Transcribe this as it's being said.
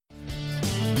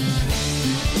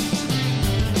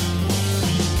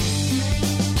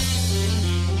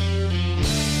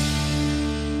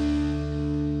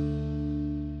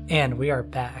And we are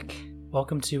back.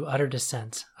 Welcome to Utter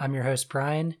Descent. I'm your host,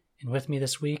 Brian, and with me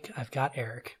this week, I've got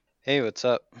Eric. Hey, what's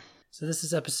up? So this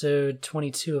is episode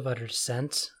 22 of Utter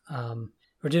Descent.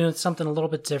 We're doing something a little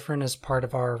bit different as part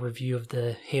of our review of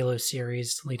the Halo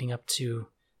series leading up to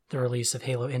the release of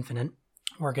Halo Infinite.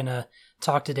 We're going to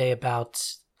talk today about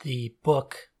the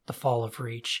book, The Fall of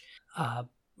Reach.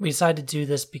 We decided to do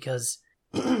this because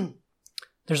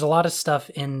there's a lot of stuff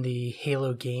in the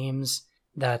Halo games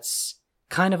that's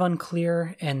kind of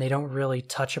unclear and they don't really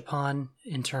touch upon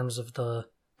in terms of the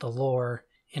lore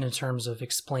and in terms of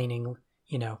explaining,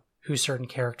 who certain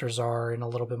characters are and a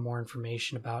little bit more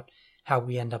information about how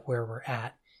we end up where we're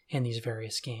at in these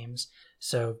various games.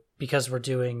 So because we're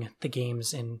doing the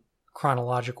games in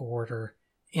chronological order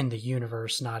in the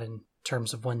universe, not in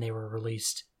terms of when they were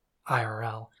released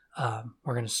IRL,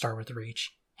 we're going to start with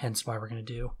Reach, hence why we're going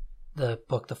to do the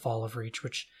book The Fall of Reach,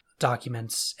 which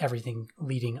documents everything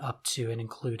leading up to and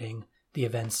including the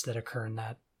events that occur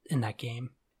in that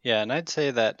game. Yeah, and I'd say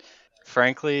that,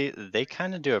 frankly, they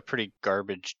kind of do a pretty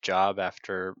garbage job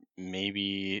after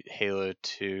maybe Halo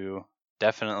 2,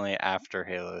 definitely after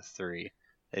Halo 3.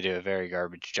 They do a very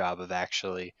garbage job of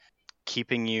actually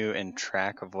keeping you in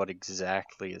track of what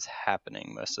exactly is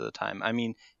happening most of the time. I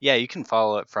mean, yeah, you can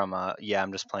follow it from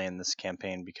I'm just playing this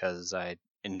campaign because I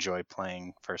enjoy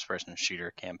playing first-person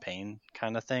shooter campaign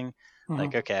kind of thing. Mm-hmm.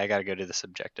 Like, okay, I got to go do this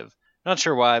objective. Not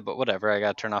sure why, but whatever. I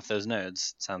got to turn off those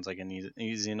nodes. Sounds like an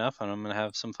easy enough, and I'm going to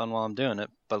have some fun while I'm doing it.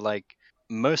 But, like,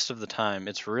 most of the time,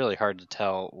 it's really hard to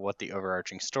tell what the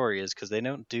overarching story is because they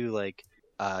don't do, like,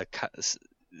 the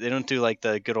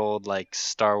good old, like,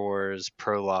 Star Wars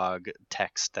prologue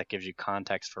text that gives you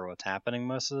context for what's happening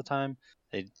most of the time.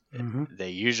 They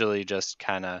usually just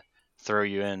kind of throw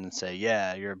you in and say,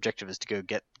 yeah, your objective is to go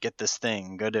get this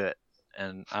thing, go do it.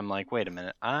 And I'm like, wait a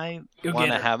minute, I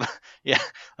want to have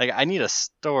I need a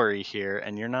story here,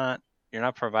 and you're not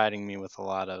providing me with a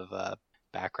lot of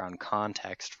background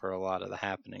context for a lot of the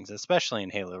happenings, especially in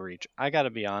Halo Reach. I got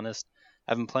to be honest,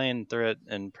 I've been playing through it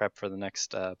in prep for the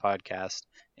next podcast,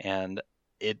 and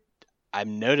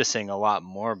I'm noticing a lot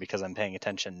more because I'm paying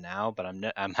attention now, but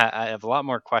I have a lot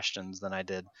more questions than I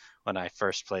did when I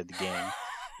first played the game.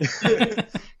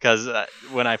 Because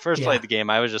when I first played the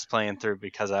game, I was just playing through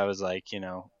because I was like,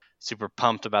 super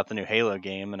pumped about the new Halo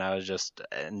game, and I was just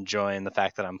enjoying the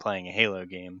fact that I'm playing a Halo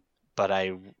game. But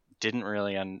I didn't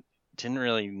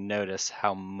really notice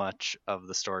how much of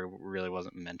the story really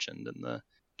wasn't mentioned in the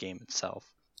game itself.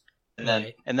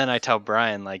 And then I tell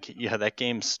Brian, like, yeah, that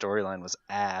game's storyline was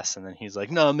ass, and then he's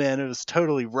like, no man, it was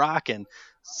totally rocking,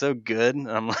 so good. And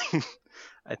I'm like,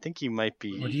 I think you might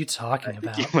be... What are you talking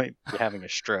about? You might be having a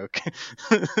stroke.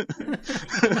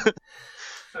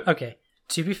 Okay,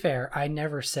 to be fair, I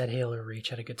never said Halo Reach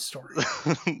had a good story.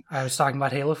 I was talking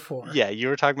about Halo 4. Yeah, you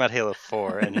were talking about Halo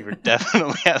 4, and you were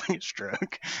definitely having a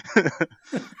stroke.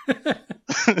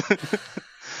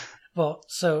 Well,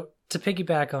 so to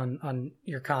piggyback on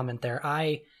your comment there,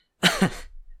 I,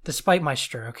 despite my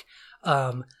stroke,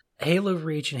 Halo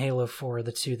Reach and Halo 4 are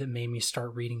the two that made me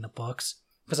start reading the books.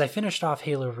 Because I finished off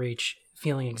Halo Reach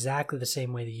feeling exactly the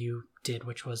same way that you did,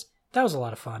 which was, that was a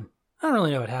lot of fun. I don't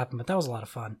really know what happened, but that was a lot of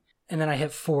fun. And then I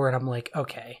hit 4 and I'm like,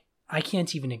 okay, I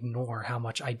can't even ignore how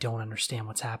much I don't understand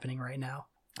what's happening right now.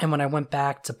 And when I went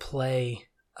back to play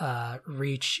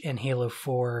Reach and Halo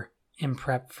 4 in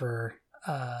prep for,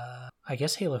 I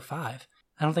guess Halo 5.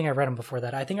 I don't think I read them before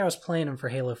that. I think I was playing them for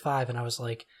Halo 5 and I was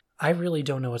like, I really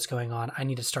don't know what's going on. I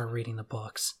need to start reading the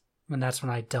books. And that's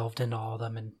when I delved into all of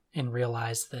them and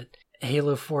realized that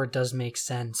Halo 4 does make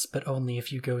sense, but only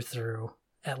if you go through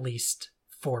at least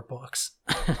 4 books.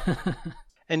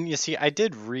 And you see, I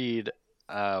did read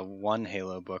one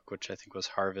Halo book, which I think was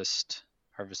Harvest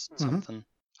something.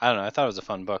 I don't know. I thought it was a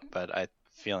fun book, but I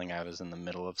feeling I was in the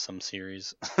middle of some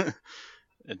series.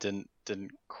 It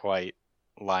didn't quite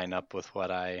line up with what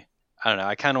I don't know.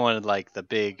 I kind of wanted like the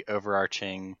big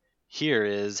overarching. Here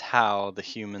is how the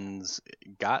humans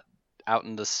got out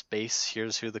into space.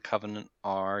 Here's who the Covenant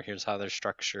are. Here's how their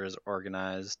structure is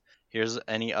organized. Here's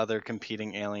any other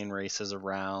competing alien races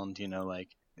around.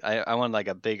 I wanted like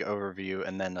a big overview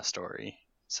and then a story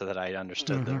so that I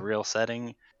understood the real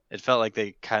setting. It felt like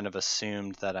they kind of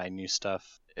assumed that I knew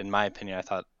stuff. In my opinion, I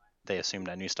thought they assumed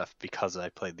I knew stuff because I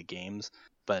played the games.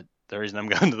 But the reason I'm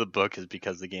going to the book is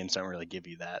because the games don't really give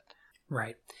you that.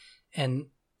 Right. And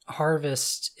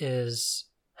Harvest is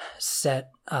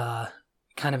set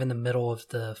kind of in the middle of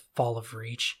the Fall of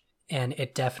Reach, and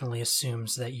it definitely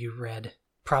assumes that you read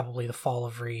probably the Fall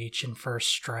of Reach and First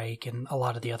Strike and a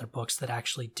lot of the other books that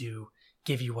actually do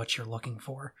give you what you're looking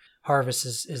for. Harvest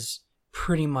is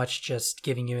pretty much just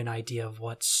giving you an idea of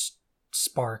what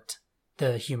sparked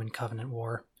the Human Covenant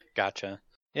War. Gotcha.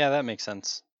 Yeah, that makes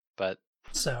sense. But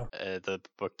so the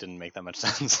book didn't make that much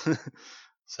sense.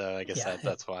 So I guess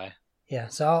that's why. Yeah.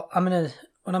 So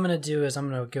what I'm gonna do is I'm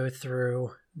gonna go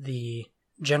through the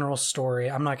general story.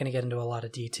 I'm not gonna get into a lot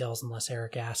of details unless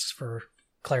Eric asks for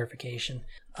clarification.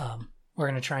 We're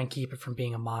gonna try and keep it from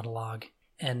being a monologue,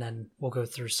 and then we'll go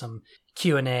through some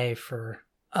Q&A for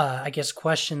I guess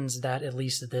questions that at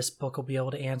least this book will be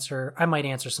able to answer. I might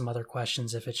answer some other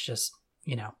questions if it's just,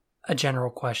 a general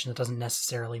question that doesn't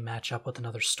necessarily match up with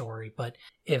another story. But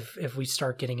if we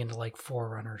start getting into like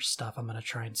Forerunner stuff, I'm going to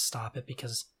try and stop it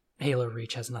because Halo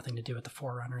Reach has nothing to do with the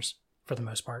Forerunners for the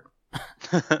most part.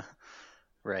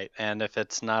 Right. And if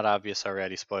it's not obvious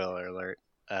already, spoiler alert,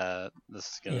 this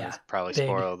is going to probably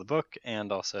spoil the book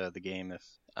and also the game if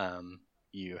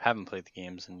you haven't played the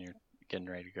games and you're getting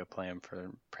ready to go play them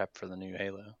for prep for the new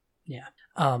Halo. Yeah.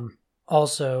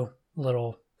 Also,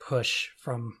 little push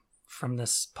from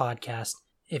this podcast.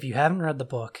 If you haven't read the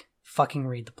book, fucking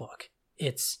read the book.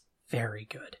 It's very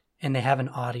good. And they have an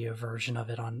audio version of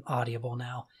it on Audible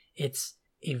now. It's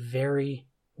a very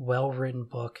well-written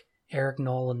book. Eric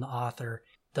Nolan, the author,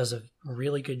 does a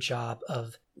really good job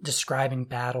of describing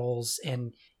battles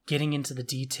and getting into the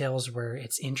details where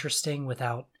it's interesting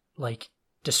without, like,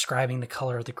 describing the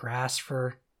color of the grass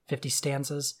for 50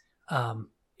 stanzas.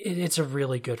 It's a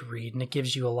really good read, and it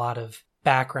gives you a lot of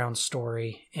background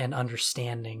story and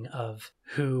understanding of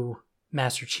who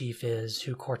Master Chief is,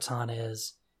 who Cortana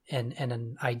is, and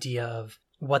an idea of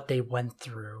what they went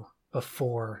through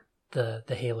before the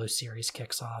Halo series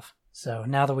kicks off. So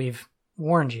now that we've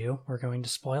warned you, we're going to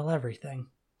spoil everything.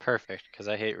 Perfect, because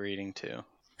I hate reading too.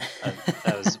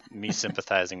 That was me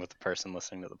sympathizing with the person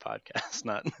listening to the podcast,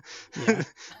 not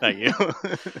you.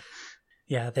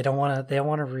 Yeah, they don't want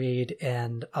to read,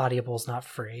 and Audible's not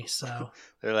free, so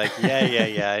they're like,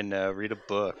 yeah, I know. Read a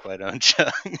book, why don't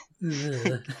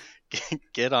you?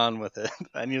 Get on with it.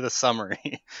 I need a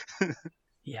summary.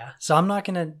 Yeah, so I'm not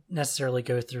going to necessarily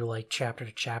go through like chapter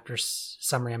to chapter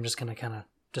summary. I'm just going to kind of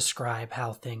describe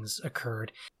how things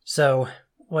occurred. So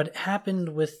what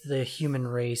happened with the human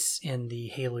race in the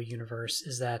Halo universe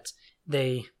is that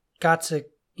they got to,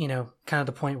 kind of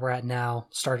the point we're at now,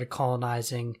 started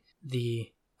colonizing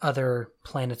the other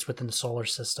planets within the solar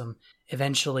system.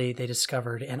 Eventually they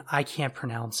discovered, and I can't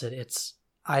pronounce it, it's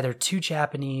either two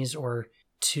Japanese or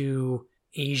two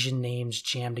Asian names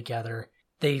jammed together.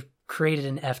 They created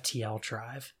an FTL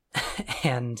drive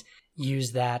and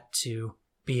used that to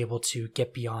be able to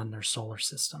get beyond their solar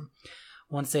system.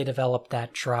 Once they developed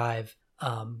that drive,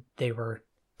 they were,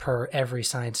 per every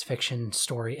science fiction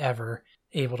story ever,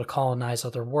 able to colonize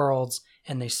other worlds,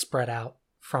 and they spread out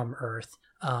from Earth.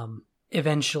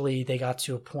 Eventually, they got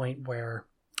to a point where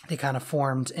they kind of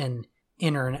formed an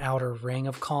inner and outer ring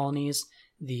of colonies.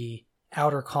 The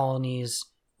outer colonies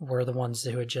were the ones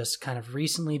who had just kind of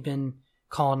recently been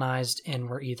colonized and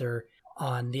were either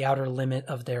on the outer limit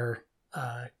of their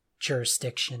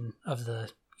jurisdiction of the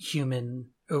human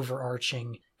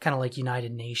overarching, kind of like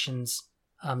United Nations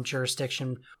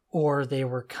jurisdiction, or they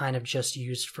were kind of just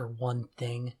used for one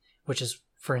thing, which is,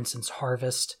 for instance,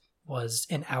 Harvest was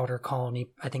an outer colony,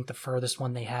 I think the furthest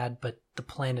one they had, but the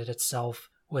planet itself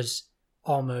was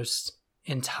almost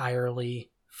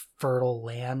entirely fertile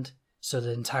land, so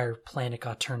the entire planet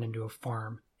got turned into a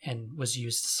farm and was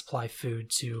used to supply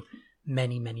food to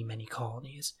many, many, many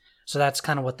colonies. So that's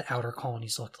kind of what the outer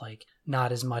colonies looked like.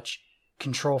 Not as much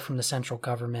control from the central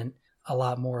government, a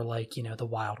lot more like, the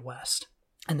Wild West.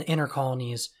 And the inner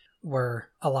colonies were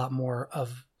a lot more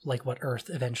of like what Earth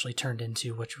eventually turned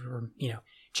into, which were,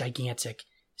 gigantic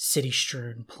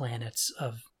city-strewn planets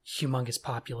of humongous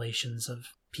populations of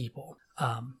people.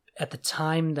 At the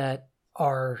time that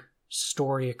our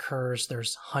story occurs,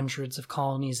 there's hundreds of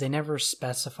colonies. They never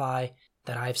specify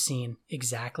that I've seen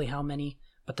exactly how many,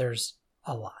 but there's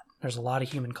a lot. There's a lot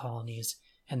of human colonies,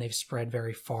 and they've spread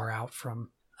very far out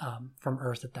from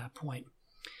Earth at that point.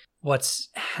 What's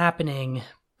happening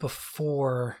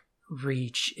before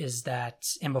Reach is that,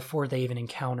 and before they even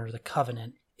encounter the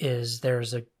Covenant, is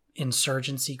there's a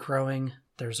insurgency growing,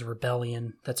 there's a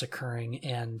rebellion that's occurring,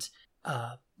 and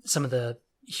some of the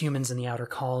humans in the outer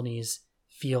colonies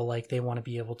feel like they want to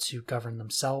be able to govern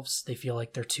themselves. They feel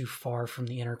like they're too far from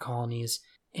the inner colonies,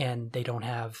 and they don't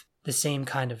have the same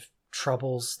kind of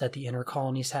troubles that the inner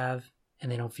colonies have,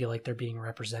 and they don't feel like they're being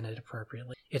represented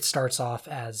appropriately. It starts off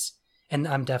as, and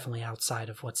I'm definitely outside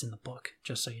of what's in the book,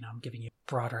 just so you know, I'm giving you a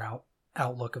broader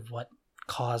outlook of what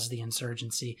caused the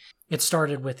insurgency. It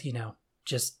started with,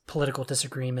 just political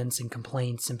disagreements and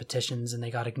complaints and petitions, and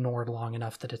they got ignored long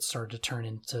enough that it started to turn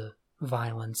into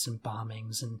violence and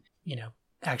bombings and,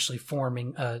 actually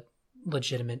forming a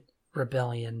legitimate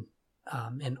rebellion,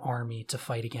 an army to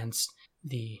fight against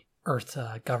the Earth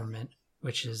government,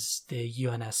 which is the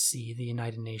UNSC, the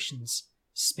United Nations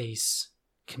Space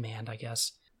Command, I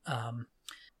guess.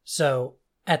 So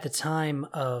at the time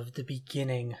of the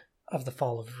beginning of the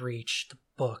Fall of Reach, the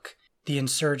book, the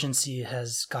insurgency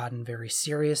has gotten very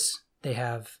serious. They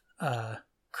have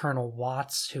Colonel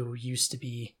Watts, who used to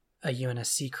be a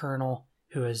UNSC colonel,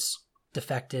 who has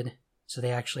defected. So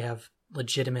they actually have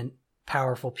legitimate,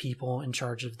 powerful people in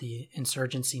charge of the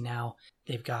insurgency now.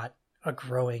 They've got a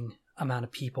growing amount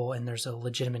of people, and there's a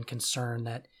legitimate concern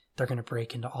that they're going to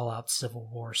break into all-out civil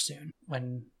war soon.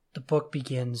 When the book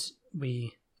begins,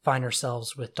 we find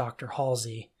ourselves with Dr.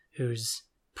 Halsey, who's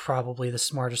probably the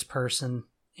smartest person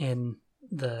in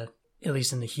at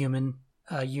least in the human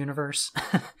universe.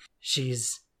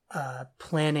 She's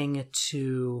planning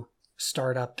to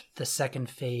start up the second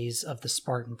phase of the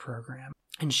Spartan program.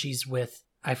 And she's with,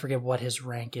 I forget what his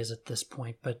rank is at this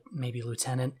point, but maybe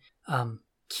Lieutenant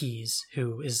Keyes,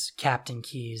 who is Captain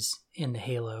Keyes in the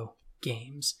Halo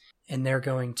games. And they're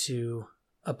going to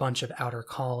a bunch of outer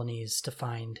colonies to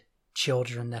find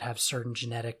children that have certain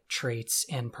genetic traits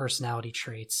and personality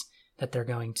traits that they're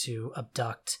going to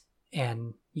abduct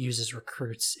and use as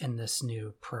recruits in this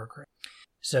new program.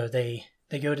 So they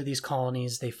go to these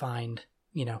colonies, they find,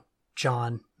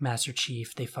 John, Master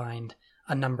Chief, they find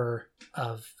a number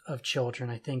of children.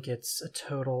 I think it's a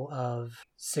total of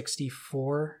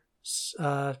 64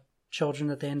 children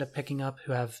that they end up picking up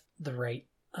who have the right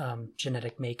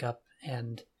genetic makeup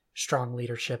and strong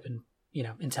leadership and,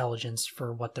 intelligence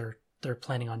for what they're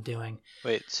planning on doing.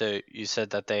 Wait, so you said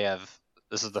that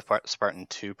this is the Spartan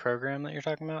 2 program that you're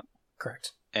talking about?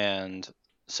 Correct. And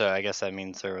so I guess that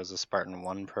means there was a Spartan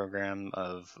 1 program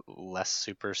of less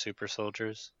super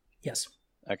soldiers? Yes.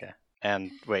 Okay.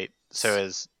 And wait, so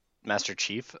is Master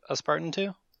Chief a Spartan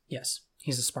 2? Yes,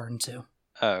 he's a Spartan 2.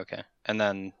 Oh, okay. And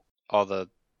then all the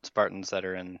Spartans that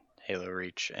are in Halo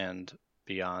Reach and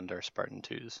beyond are Spartan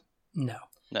 2s? No.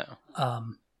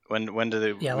 When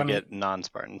do we get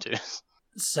non-Spartan 2s?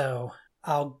 So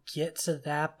I'll get to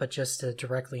that, but just to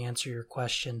directly answer your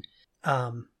question,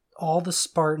 all the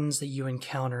Spartans that you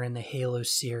encounter in the Halo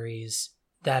series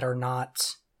that are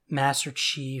not Master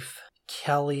Chief,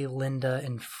 Kelly, Linda,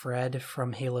 and Fred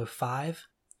from Halo 5,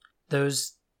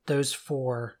 those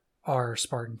 4 are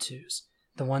Spartan 2s.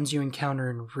 The ones you encounter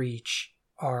in Reach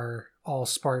are all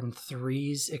Spartan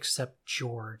 3s except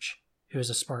George, who is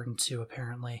a Spartan 2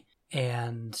 apparently.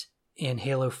 And in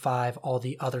Halo 5, all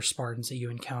the other Spartans that you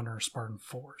encounter are Spartan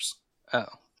 4s. Oh,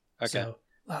 okay. So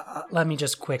let me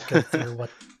just quick go through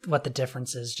what the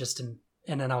difference is,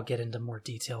 and then I'll get into more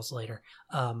details later.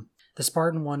 The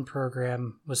Spartan 1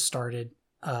 program was started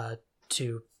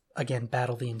to, again,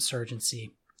 battle the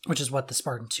insurgency, which is what the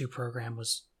Spartan 2 program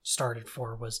was started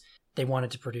for. Was they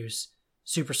wanted to produce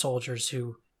super soldiers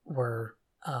who were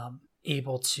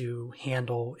able to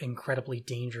handle incredibly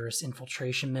dangerous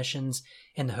infiltration missions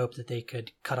in the hope that they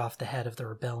could cut off the head of the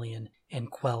rebellion and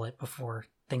quell it before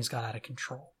things got out of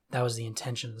control. That was the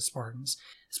intention of the Spartans.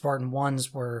 Spartan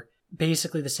 1s were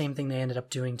basically the same thing they ended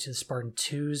up doing to the Spartan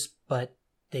 2s, but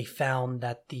they found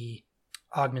that the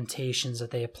augmentations that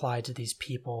they applied to these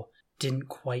people didn't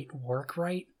quite work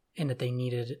right, and that they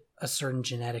needed a certain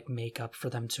genetic makeup for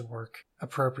them to work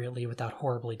appropriately without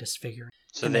horribly disfiguring.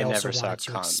 So and they also never saw wanted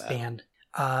to combat. expand.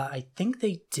 I think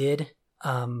they did,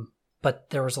 but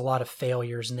there was a lot of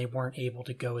failures, and they weren't able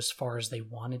to go as far as they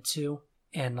wanted to.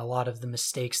 And a lot of the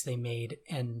mistakes they made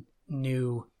and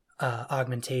new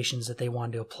augmentations that they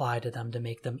wanted to apply to them to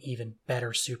make them even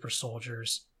better super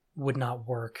soldiers would not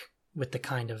work with the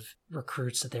kind of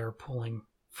recruits that they were pulling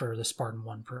for the Spartan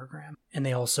 1 program. And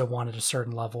they also wanted a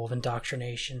certain level of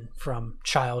indoctrination from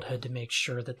childhood to make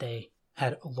sure that they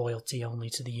had loyalty only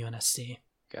to the UNSC.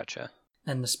 Gotcha.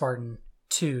 And the Spartan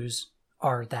 2s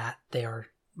are that. They are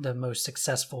the most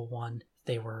successful one.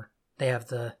 They have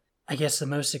the, I guess the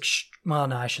most, well,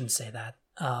 no, I shouldn't say that.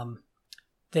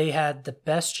 They had the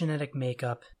best genetic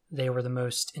makeup. They were the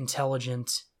most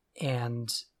intelligent,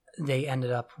 and they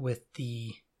ended up with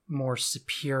the more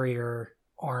superior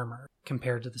armor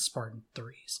compared to the Spartan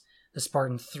 3s. The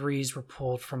Spartan 3s were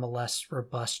pulled from a less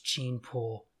robust gene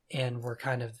pool and were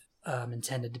kind of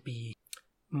intended to be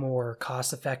more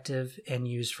cost-effective and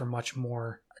used for much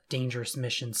more dangerous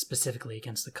missions specifically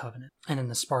against the Covenant. And then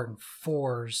the Spartan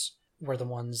 4s were the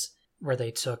ones where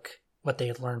they took what they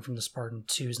had learned from the Spartan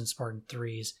 2s and Spartan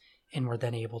 3s and were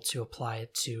then able to apply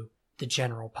it to the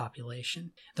general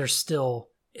population. They're still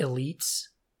elites.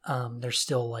 They're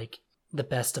still like the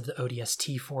best of the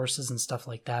ODST forces and stuff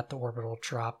like that, the orbital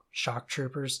drop shock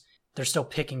troopers. they're still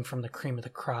picking from the cream of the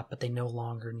crop, but they no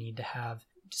longer need to have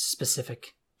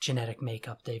specific genetic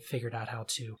makeup. They've figured out how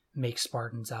to make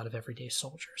Spartans out of everyday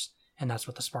soldiers. And that's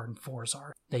what the Spartan 4s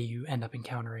are that you end up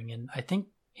encountering in, I think,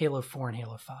 Halo 4 and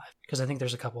Halo 5. Because I think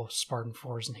there's a couple of Spartan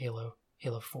 4s in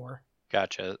Halo 4.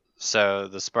 Gotcha. So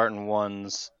the Spartan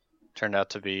 1s turned out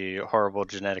to be horrible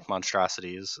genetic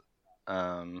monstrosities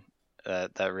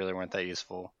that really weren't that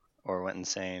useful, or went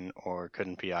insane, or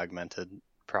couldn't be augmented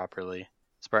properly.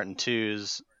 Spartan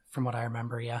 2s... From what I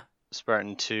remember, yeah.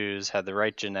 Spartan 2s had the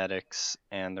right genetics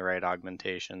and the right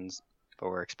augmentations, but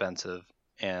were expensive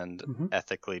and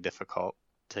ethically difficult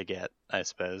to get, I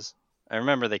suppose. I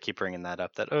remember they keep bringing that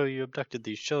up, that, oh, you abducted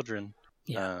these children.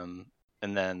 Yeah.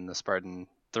 And then the Spartan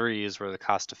 3s were the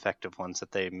cost-effective ones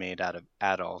that they made out of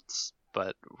adults,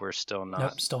 but were still not...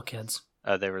 Nope, still kids.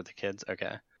 They were the kids?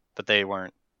 Okay. But they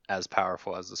weren't as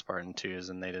powerful as the Spartan 2s,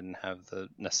 and they didn't have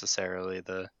necessarily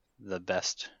the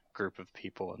best group of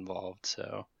people involved,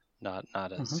 so not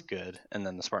as good. And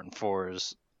then the Spartan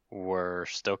 4s were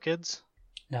still kids?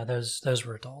 No, those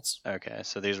were adults. Okay,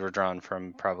 so these were drawn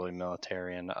from probably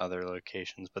military and other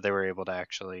locations, but they were able to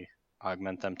actually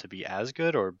augment them to be as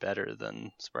good or better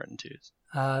than Spartan 2s?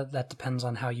 That depends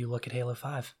on how you look at Halo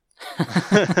 5.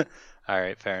 All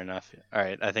right, fair enough. All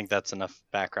right, I think that's enough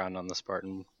background on the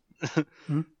Spartan.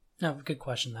 No, good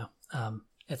question, though.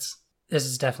 This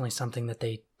is definitely something that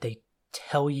they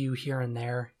tell you here and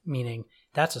there, meaning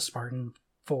that's a Spartan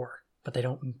 4, but they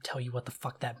don't tell you what the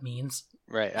fuck that means.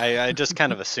 Right. I just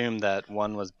kind of assumed that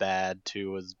 1 was bad,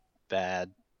 2 was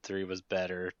bad, 3 was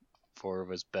better, 4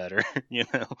 was better, you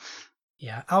know?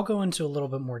 Yeah, I'll go into a little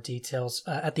bit more details.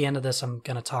 At the end of this, I'm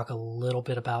going to talk a little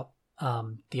bit about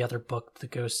the other book, The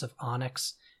Ghosts of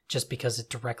Onyx, just because it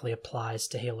directly applies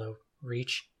to Halo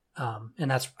Reach.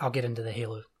 And I'll get into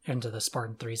the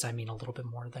Spartan 3s, I mean a little bit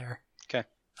more there. Okay.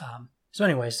 So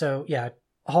anyway,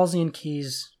 Halsey and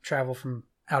Keyes travel from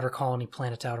outer colony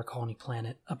planet to outer colony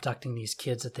planet, abducting these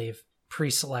kids that they've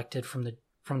pre-selected from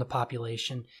the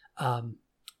population.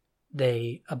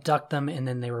 They abduct them and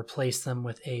then they replace them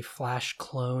with a Flash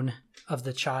clone of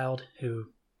the child who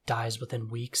dies within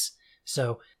weeks.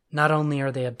 So not only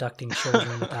are they abducting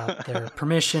children without their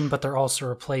permission, but they're also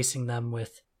replacing them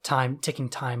with ticking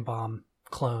time bomb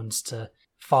clones to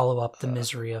follow up the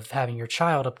misery of having your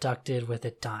child abducted with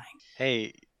it dying.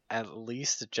 Hey, at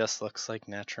least it just looks like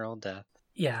natural death.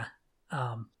 Yeah.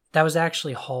 That was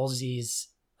actually Halsey's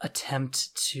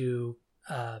attempt to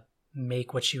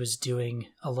make what she was doing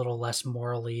a little less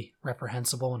morally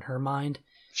reprehensible in her mind.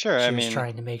 Sure, she was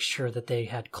trying to make sure that they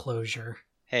had closure.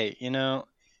 Hey,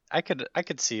 I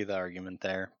could see the argument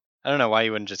there. I don't know why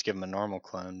you wouldn't just give them a normal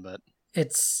clone, but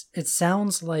it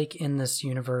sounds like in this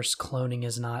universe cloning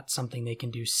is not something they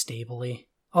can do stably.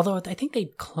 Although I think they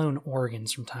clone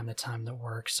organs from time to time that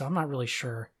work, so I'm not really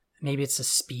sure. Maybe it's the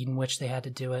speed in which they had to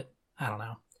do it. I don't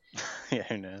know. Yeah,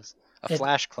 who knows?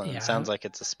 Flash clone sounds like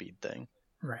it's a speed thing.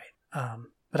 Right.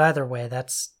 But either way,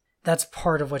 that's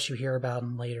part of what you hear about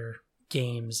in later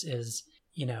games is,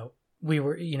 you'll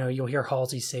hear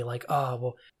Halsey say like, oh,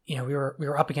 well, we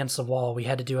were up against the wall. We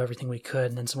had to do everything we could.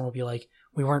 And then someone will be like,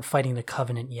 we weren't fighting the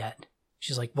Covenant yet.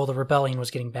 She's like, well, the rebellion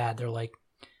was getting bad. They're like,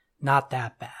 not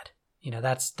that bad.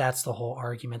 That's the whole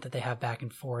argument that they have back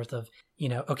and forth of,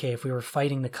 okay, if we were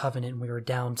fighting the Covenant and we were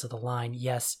down to the line,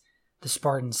 yes, the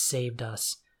Spartans saved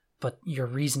us, but your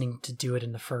reasoning to do it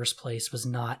in the first place was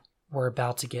not, we're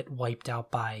about to get wiped out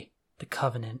by the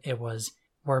Covenant. It was,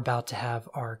 we're about to have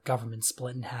our government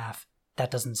split in half.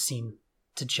 That doesn't seem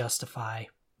to justify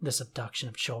this abduction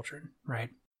of children, right?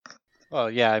 Well,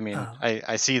 yeah, I mean,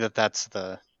 I see that's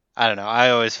I don't know, I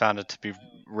always found it to be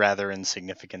rather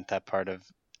insignificant, that part of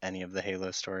any of the Halo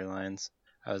storylines.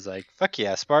 I was like, fuck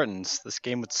yeah, Spartans, this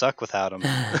game would suck without them.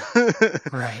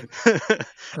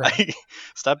 Right.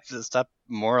 Stop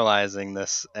moralizing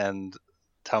this and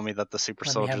tell me that the super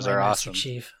soldiers are awesome. Master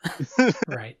Chief.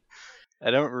 Right.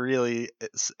 I don't really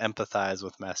empathize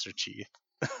with Master Chief.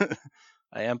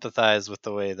 I empathize with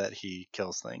the way that he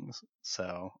kills things,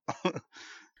 so...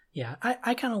 Yeah,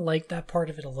 I kind of like that part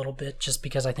of it a little bit, just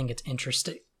because I think it's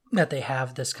interesting that they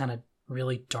have this kind of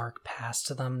really dark past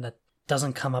to them that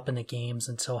doesn't come up in the games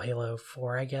until Halo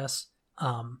 4, I guess,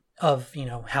 of,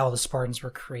 how the Spartans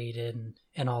were created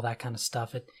and all that kind of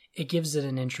stuff. It gives it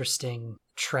an interesting,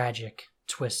 tragic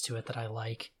twist to it that I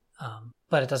like,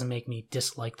 but it doesn't make me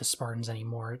dislike the Spartans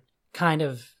anymore. It kind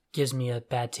of gives me a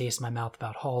bad taste in my mouth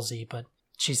about Halsey, but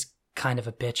she's kind of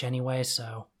a bitch anyway,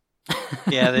 so...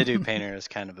 Yeah, they do paint her as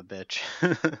kind of a bitch.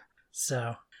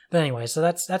 But anyway, so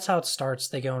that's how it starts.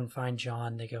 They go and find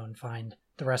John. They go and find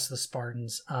the rest of the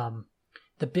Spartans.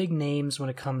 The big names when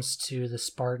it comes to the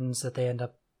Spartans that they end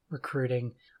up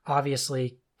recruiting.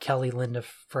 Obviously, Kelly, Linda,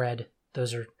 Fred,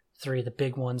 those are 3 of the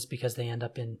big ones because they end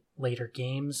up in later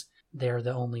games. They're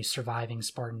the only surviving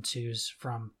Spartan 2s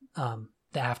from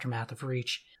the aftermath of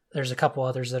Reach. There's a couple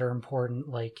others that are important,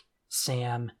 like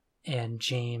Sam and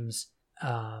James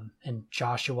and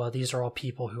Joshua. These are all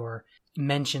people who are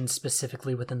mentioned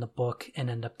specifically within the book and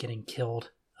end up getting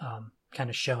killed, kind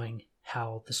of showing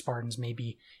how the Spartans may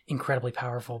be incredibly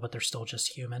powerful, but they're still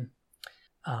just human.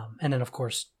 And then, of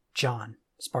course, John,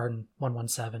 Spartan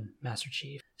 117, Master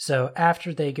Chief. So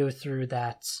after they go through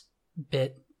that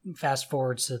bit, fast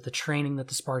forward to the training that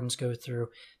the Spartans go through,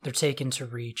 they're taken to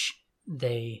Reach.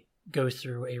 They go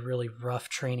through a really rough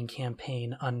training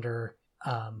campaign under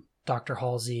Dr.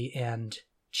 Halsey and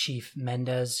Chief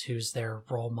Mendez, who's their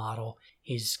role model.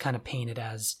 He's kind of painted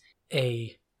as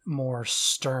a more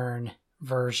stern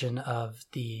version of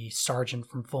the sergeant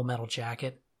from Full Metal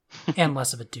Jacket and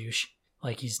less of a douche.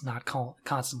 Like, he's not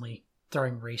constantly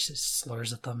throwing racist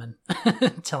slurs at them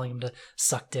and telling them to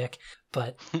suck dick,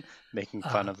 but making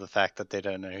fun of the fact that they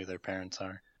don't know who their parents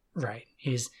are. Right.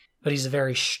 He's a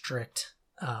very strict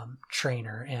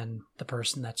trainer and the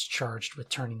person that's charged with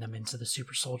turning them into the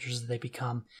super soldiers that they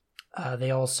become.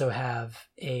 They also have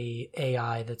a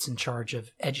AI that's in charge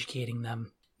of educating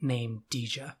them named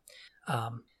Deja.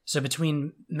 So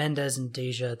between Mendez and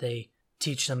Deja, they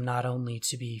teach them not only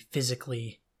to be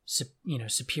physically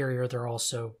superior, they're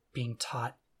also being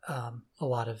taught a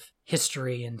lot of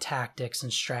history and tactics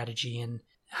and strategy and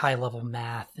high-level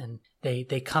math. And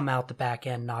they come out the back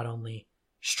end not only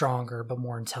stronger but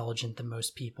more intelligent than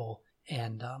most people,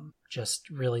 and just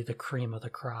really the cream of the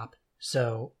crop.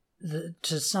 So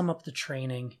to sum up the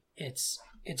training, it's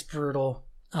brutal.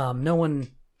 No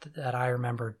one that I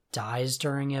remember dies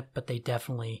during it, but they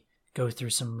definitely go through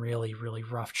some really, really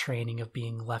rough training of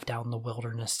being left out in the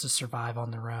wilderness to survive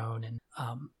on their own, and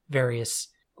various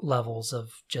levels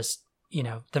of just,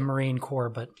 the Marine Corps,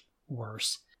 but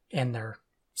worse. And they're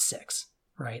 6,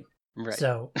 right? Right.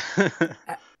 So,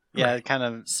 yeah, right. Kind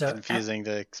of confusing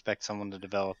to expect someone to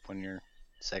develop when you're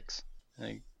 6.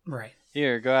 Like, right.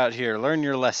 Here, go out here, learn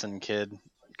your lesson, kid.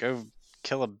 Go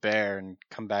kill a bear and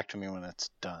come back to me when it's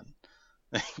done.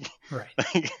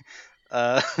 Right.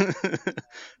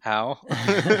 How?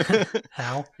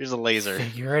 How? Here's a laser.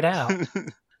 Figure it out.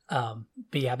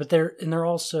 But they're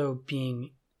also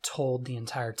being told the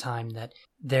entire time that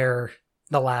they're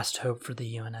the last hope for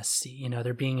the UNSC.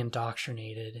 They're being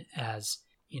indoctrinated as,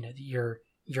 you're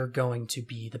going to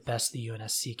be the best the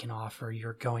UNSC can offer.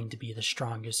 You're going to be the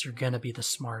strongest. You're going to be the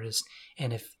smartest.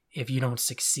 And if you don't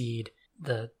succeed,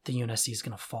 the UNSC is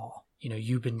going to fall.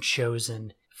 You've been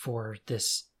chosen for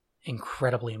this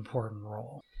incredibly important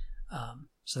role.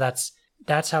 So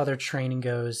that's how their training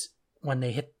goes. When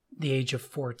they hit the age of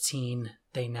 14,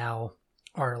 they now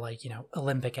are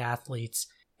Olympic athletes,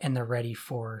 and they're ready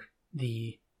for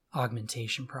the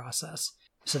augmentation process.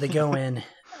 So they go in,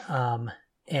 and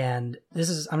I'm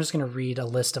just going to read a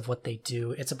list of what they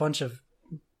do. It's a bunch of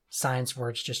science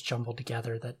words just jumbled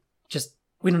together that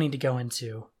we don't need to go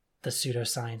into the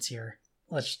pseudoscience here.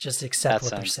 Let's just accept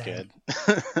what they're saying.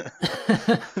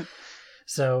 Good.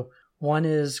 So one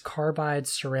is carbide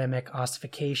ceramic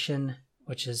ossification,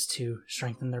 which is to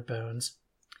strengthen their bones.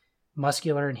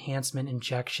 Muscular enhancement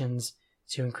injections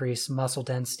to increase muscle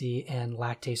density and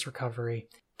lactase recovery.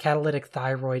 Catalytic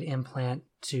thyroid implant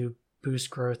to boost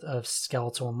growth of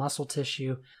skeletal muscle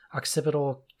tissue.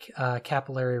 Occipital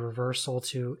capillary reversal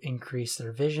to increase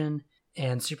their vision.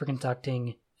 And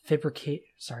superconducting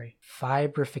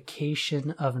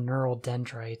fibrification of neural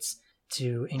dendrites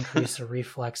to increase their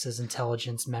reflexes,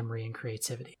 intelligence, memory, and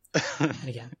creativity. And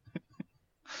again,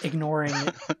 ignoring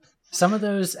some of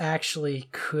those actually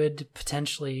could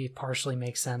potentially partially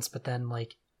make sense, but then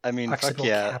occipital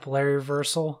capillary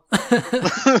reversal.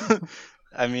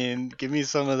 Give me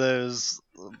some of those.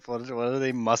 What are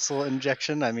they? Muscle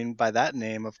injection? By that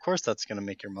name, of course that's going to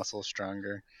make your muscles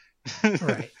stronger.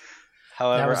 Right.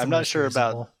 However, I'm not sure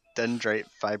about dendrite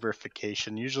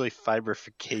fibrification. Usually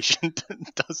fibrification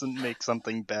doesn't make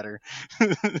something better.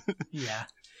 Yeah.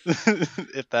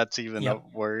 If that's even a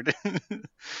word.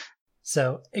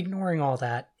 So, ignoring all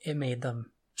that, it made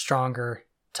them stronger,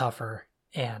 tougher,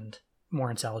 and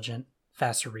more intelligent,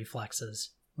 faster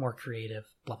reflexes, more creative,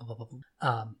 blah, blah, blah,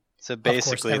 blah. So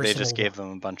basically, they just gave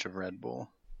them a bunch of Red Bull.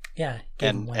 Yeah.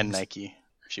 And Nike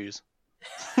shoes.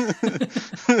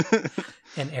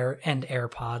 and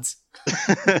AirPods.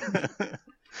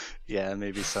 Yeah,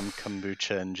 maybe some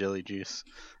kombucha and jelly juice.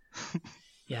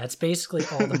 Yeah, it's basically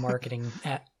all the marketing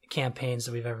campaigns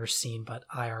that we've ever seen, but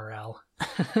IRL.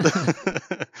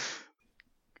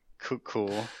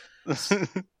 Cool.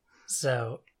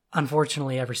 So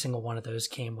unfortunately, every single one of those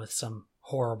came with some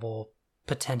horrible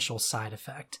potential side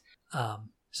effect.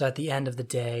 So at the end of the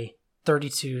day,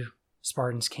 32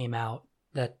 Spartans came out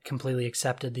that completely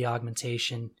accepted the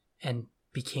augmentation and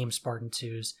became Spartan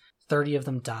 2s. 30 of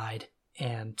them died,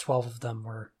 and 12 of them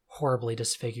were horribly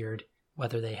disfigured,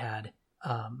 whether they had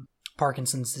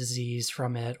Parkinson's disease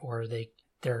from it or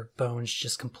their bones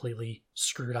just completely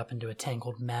screwed up into a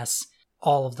tangled mess.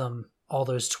 All of them, all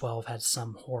those 12 had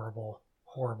some horrible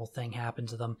thing happen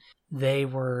to them. They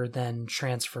were then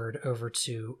transferred over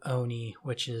to ONI,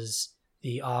 which is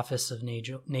the Office of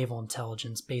Naval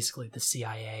Intelligence, basically the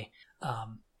CIA,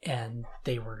 and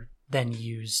they were then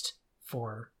used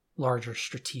for larger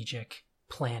strategic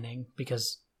planning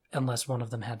because unless one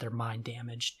of them had their mind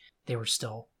damaged, they were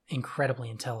still incredibly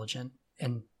intelligent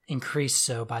and increased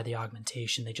so by the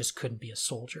augmentation. They just couldn't be a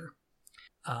soldier.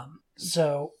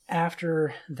 So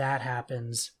after that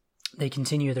happens, they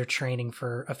continue their training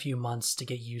for a few months to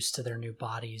get used to their new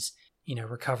bodies,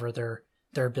 recover their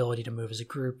ability to move as a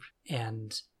group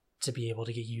and to be able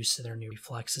to get used to their new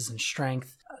reflexes and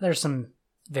strength. There's some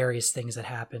various things that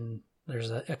happen.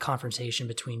 There's a confrontation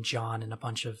between John and a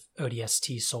bunch of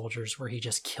ODST soldiers where he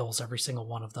just kills every single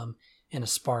one of them in a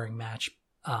sparring match.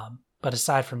 But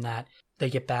aside from that, they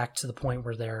get back to the point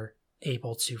where they're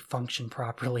able to function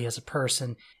properly as a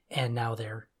person, and now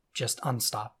they're just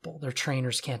unstoppable. Their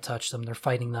trainers can't touch them. They're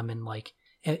fighting them in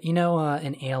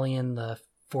an Alien, the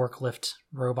forklift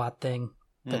robot thing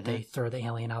that they throw the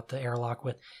alien out the airlock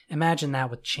with. Imagine that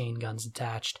with chain guns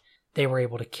attached. They were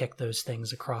able to kick those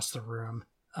things across the room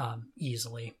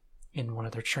easily in one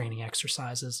of their training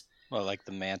exercises. Well, like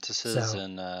the mantises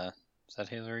in is that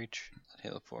Halo Reach? Is that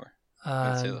Halo 4?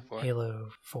 Halo 4? Halo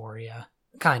 4, yeah.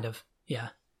 Kind of, yeah.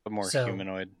 But more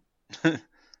humanoid.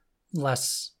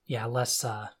 less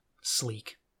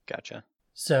sleek. Gotcha.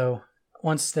 So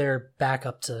once they're back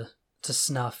up to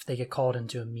snuff, they get called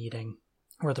into a meeting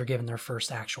where they're given their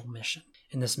first actual mission.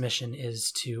 And this mission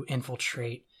is to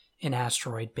infiltrate an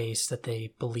asteroid base that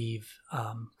they believe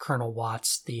Colonel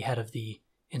Watts, the head of the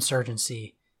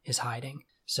insurgency, is hiding.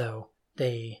 So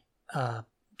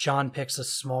John picks a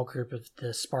small group of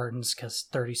the Spartans because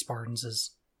 30 Spartans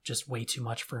is just way too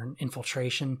much for an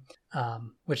infiltration,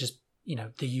 which is,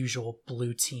 the usual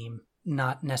blue team,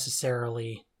 not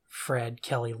necessarily Fred,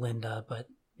 Kelly, Linda, but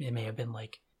it may have been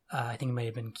I think it may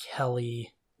have been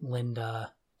Kelly,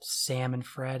 Linda, Sam, and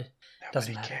Fred.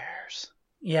 Nobody cares.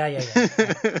 Yeah.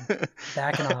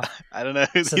 Backing off. I don't know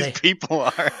who these people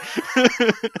are.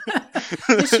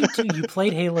 Yes, you do. You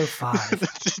played Halo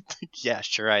 5. Yeah,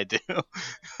 sure I do.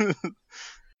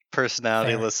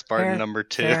 Personality-less Spartan number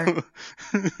 2.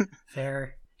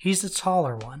 Fair. He's the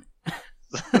taller one.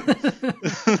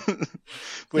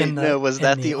 Wait, was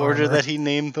that the order that he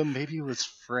named them? Maybe it was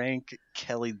Frank,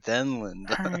 Kelly, then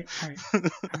Linda.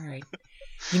 All right.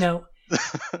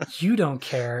 You don't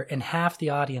care, and half the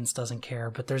audience doesn't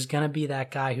care, but there's gonna be that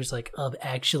guy who's like,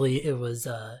 actually, it was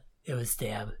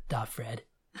Stab, not Fred.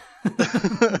 All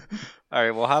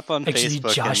right, we'll hop on actually,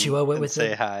 Facebook Joshua and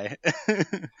say hi.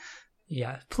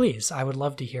 Yeah, please. I would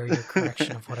love to hear your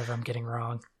correction of whatever I'm getting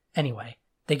wrong. Anyway,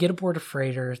 they get aboard a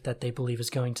freighter that they believe is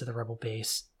going to the rebel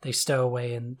base. They stow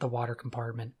away in the water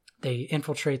compartment. They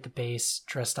infiltrate the base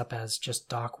dressed up as just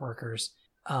dock workers.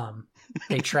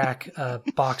 They track a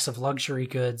box of luxury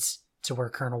goods to where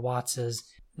Colonel Watts is.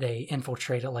 They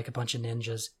infiltrate it like a bunch of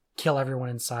ninjas, kill everyone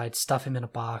inside, stuff him in a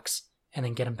box, and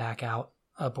then get him back out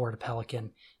aboard a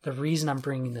Pelican. The reason I'm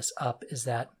bringing this up is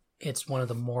that it's one of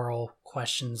the moral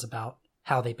questions about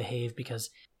how they behave,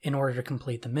 because in order to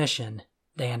complete the mission,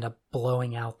 they end up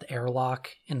blowing out the airlock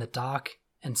in the dock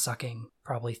and sucking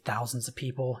probably thousands of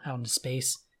people out into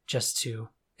space just to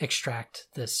extract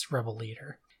this rebel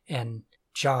leader. And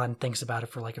John thinks about it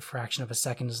for a fraction of a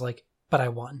second, is like, but I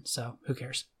won, so who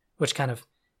cares? Which kind of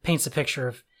paints a picture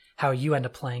of how you end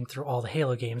up playing through all the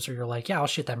Halo games where you're like, yeah, I'll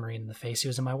shoot that Marine in the face. He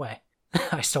was in my way.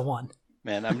 I still won.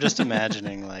 Man, I'm just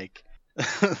imagining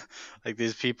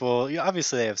these people,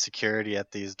 obviously they have security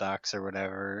at these docks or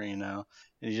whatever, and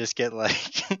you just get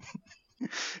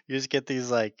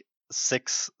these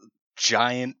 6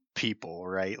 giant people,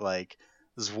 right?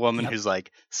 This woman who's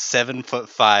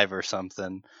 7'5" or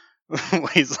something,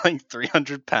 weighs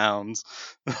 300 pounds,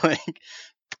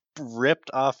 ripped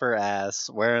off her ass,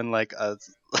 wearing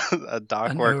a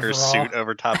dock worker suit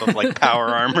over top of power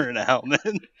armor and a helmet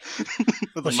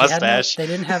with a mustache. They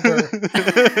didn't have their.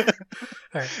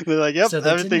 All right. They're like, yep, so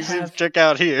everything seems to check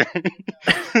out here.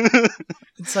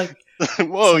 It's like,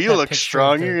 whoa, you look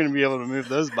strong. You're going to be able to move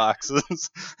those boxes.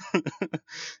 You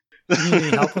need any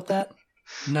help with that?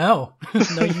 No,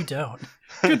 you don't.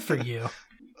 Good for you.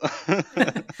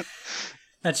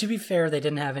 Now, to be fair, they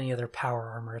didn't have any other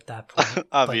power armor at that point.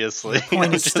 Obviously. The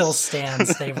point still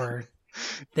stands.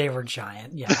 They were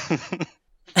giant, yeah.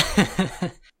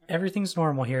 Everything's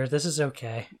normal here. This is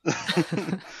okay.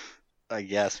 I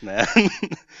guess, man.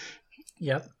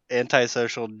 Yep.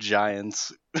 Antisocial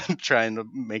giants trying to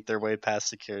make their way past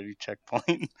security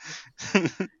checkpoint.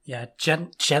 Yeah,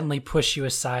 gently push you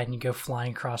aside and you go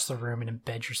flying across the room and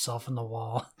embed yourself in the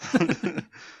wall.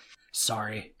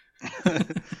 Sorry.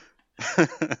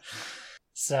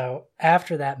 So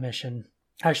after that mission,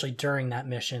 actually during that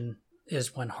mission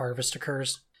is when Harvest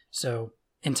occurs. So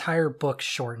entire book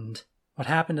shortened. What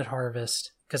happened at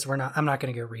Harvest, because I'm not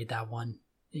going to go read that one.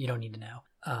 You don't need to know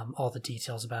all the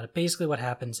details about it. Basically what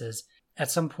happens is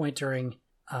at some point during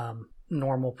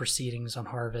normal proceedings on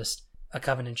Harvest, a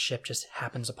Covenant ship just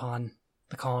happens upon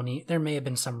the colony. There may have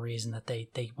been some reason that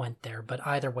they went there, but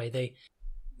either way, they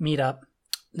meet up.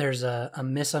 There's a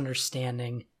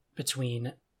misunderstanding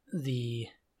between the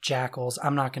Jackals.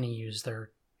 I'm not going to use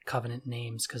their Covenant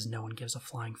names because no one gives a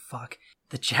flying fuck.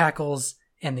 The Jackals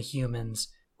and the humans,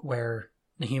 where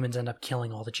the humans end up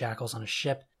killing all the Jackals on a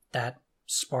ship. That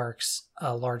sparks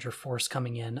a larger force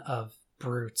coming in of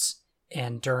brutes,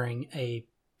 and during a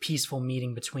peaceful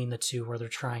meeting between the two where they're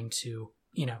trying to,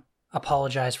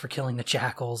 apologize for killing the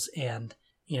Jackals and,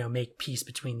 make peace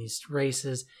between these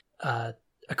races, a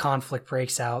conflict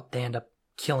breaks out. They end up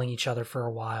killing each other for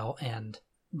a while, and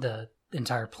the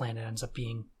entire planet ends up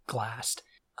being glassed.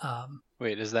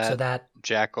 Wait, is that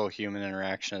Jackal-human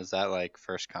interaction, is that like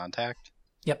First Contact?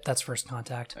 Yep, that's First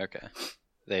Contact. Okay.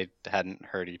 They hadn't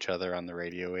heard each other on the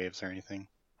radio waves or anything?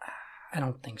 I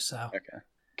don't think so. Okay.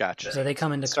 Gotcha. So they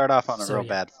come into... Start off on a real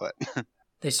bad foot.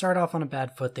 They start off on a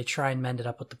bad foot. They try and mend it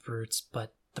up with the brutes,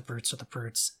 but the brutes are the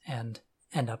brutes and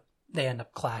they end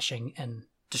up clashing and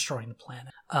destroying the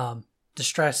planet.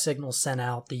 Distress signals sent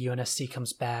out, the UNSC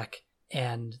comes back,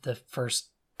 and the first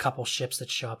couple ships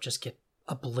that show up just get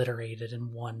obliterated,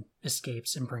 and one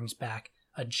escapes and brings back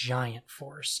a giant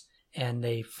force. And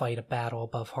they fight a battle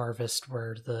above Harvest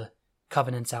where the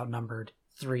Covenant's outnumbered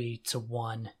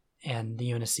 3-1, and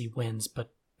the UNSC wins,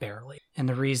 but barely. And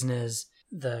the reason is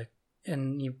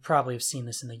and you probably have seen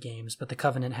this in the games, but the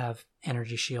Covenant have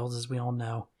energy shields, as we all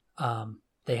know.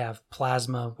 They have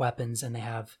plasma weapons and they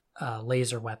have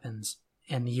laser weapons.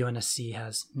 And the UNSC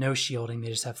has no shielding. They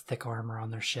just have thick armor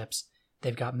on their ships.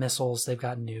 They've got missiles, they've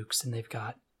got nukes, and they've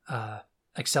got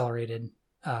accelerated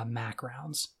MAC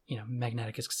rounds,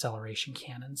 magnetic acceleration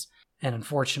cannons. And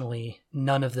unfortunately,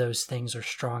 none of those things are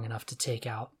strong enough to take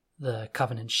out the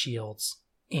Covenant shields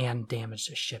and damage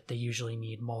the ship. They usually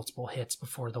need multiple hits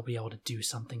before they'll be able to do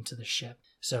something to the ship.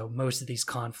 So most of these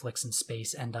conflicts in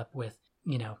space end up with,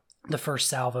 the first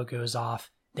salvo goes off,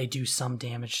 they do some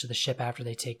damage to the ship after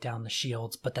they take down the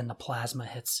shields, but then the plasma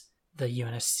hits the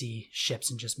UNSC ships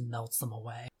and just melts them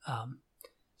away.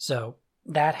 So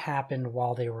that happened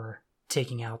while they were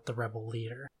taking out the rebel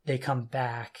leader. They come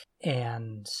back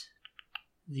and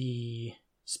the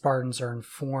Spartans are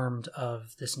informed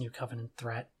of this new Covenant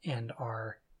threat and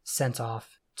are sent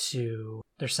off to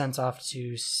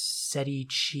Seti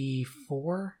Chi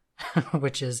 4,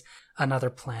 which is another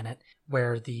planet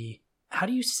where how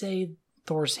do you say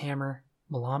Thor's hammer?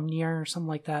 Mjolnir or something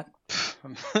like that?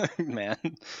 Man,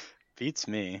 beats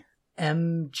me.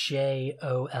 Mjoli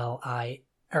or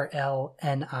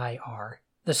Lnir.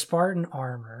 The Spartan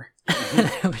armor,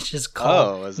 which is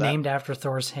called named after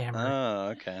Thor's hammer. Oh,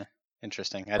 okay.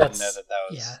 Interesting. I didn't know that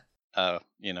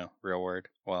was real word.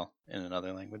 Well, in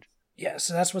another language. Yeah,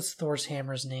 so that's what Thor's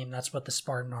hammer's named. That's what the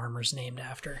Spartan armor's named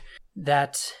after.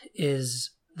 That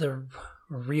is the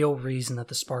real reason that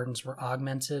the Spartans were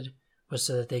augmented, was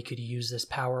so that they could use this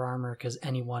power armor, because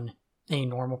any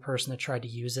normal person that tried to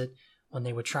use it, when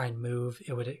they would try and move,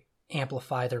 it would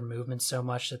amplify their movement so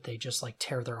much that they just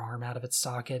tear their arm out of its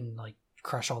socket and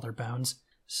crush all their bones.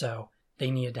 So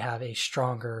they needed to have a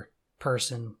stronger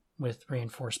person with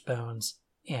reinforced bones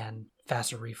and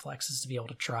faster reflexes to be able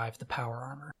to drive the power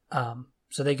armor.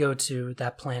 So they go to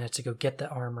that planet to go get the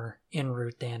armor. En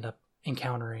route, they end up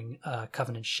encountering a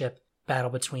Covenant ship.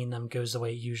 Battle between them goes the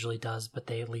way it usually does, but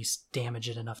they at least damage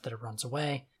it enough that it runs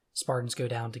away. Spartans go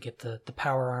down to get the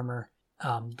power armor.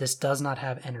 This does not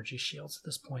have energy shields at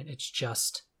this point. It's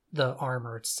just the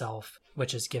armor itself,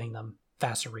 which is giving them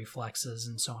faster reflexes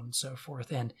and so on and so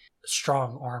forth, and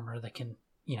strong armor that can,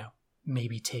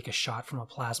 maybe take a shot from a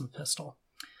plasma pistol.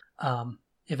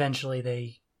 Eventually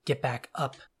they get back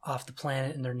up off the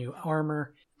planet in their new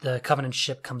armor. The Covenant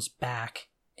ship comes back,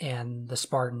 and the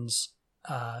Spartans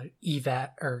go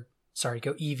EVA,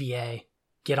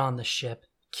 get on the ship,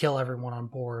 kill everyone on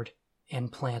board,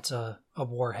 and plant a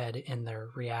warhead in their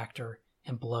reactor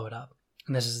and blow it up.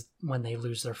 And this is when they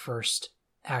lose their first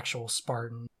actual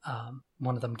Spartan.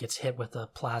 One of them gets hit with a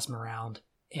plasma round,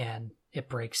 and it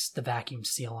breaks the vacuum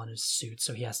seal on his suit,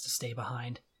 so he has to stay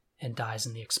behind and dies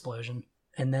in the explosion.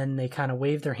 And then they kind of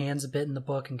wave their hands a bit in the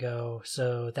book and go,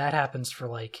 so that happens for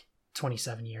like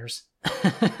 27 years.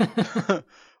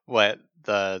 What,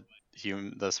 the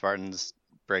Spartans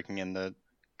breaking into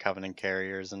Covenant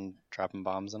carriers and dropping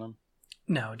bombs in them?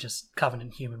 No, just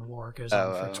Covenant human war goes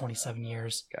on for 27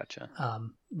 years. Gotcha.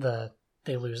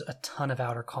 They lose a ton of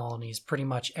outer colonies. Pretty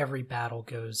much every battle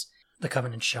goes, the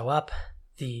Covenant show up,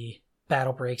 the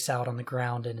battle breaks out on the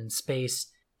ground and in space.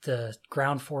 The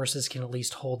ground forces can at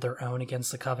least hold their own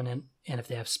against the Covenant, and if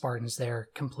they have Spartans there,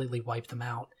 completely wipe them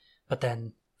out. But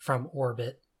then from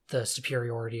orbit, the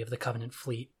superiority of the Covenant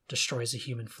fleet destroys a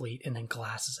human fleet and then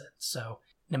glasses it. So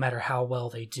no matter how well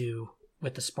they do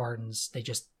with the Spartans, they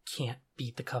just can't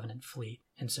beat the Covenant fleet.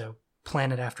 And so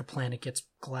planet after planet gets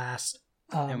glassed.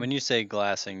 And when you say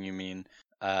glassing, you mean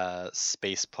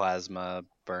space plasma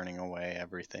burning away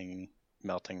everything,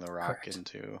 melting the rock Correct.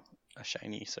 into a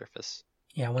shiny surface.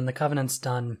 Yeah, when the Covenant's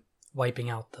done wiping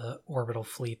out the orbital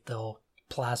fleet, they'll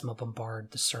plasma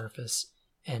bombard the surface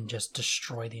and just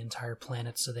destroy the entire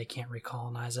planet so they can't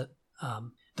recolonize it.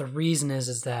 The reason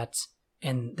is that,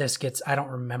 and this gets, I don't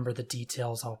remember the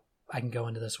details, I can go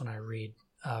into this when I read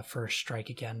First Strike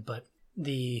again, but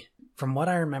from what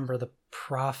I remember, the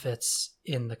prophets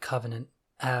in the Covenant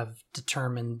have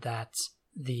determined that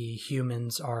the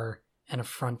humans are an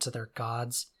affront to their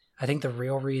gods. I think the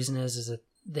real reason is that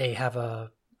they have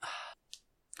a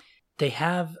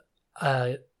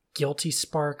guilty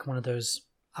spark, one of those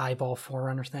eyeball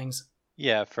Forerunner things.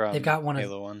 Yeah, from they've got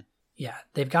Halo 1. Yeah,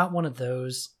 they've got one of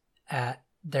those at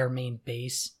their main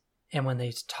base, and when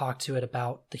they talk to it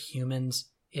about the humans,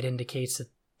 it indicates that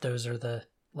those are the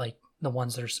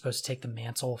ones that are supposed to take the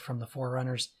mantle from the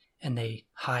Forerunners, and they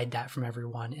hide that from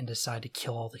everyone and decide to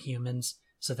kill all the humans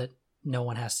so that no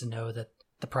one has to know that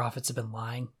the prophets have been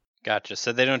lying. Gotcha.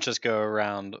 So they don't just go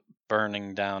around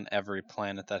burning down every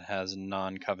planet that has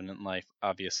non-Covenant life,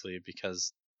 obviously,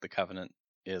 because the Covenant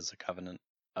is a covenant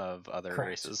of other Correct.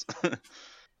 races.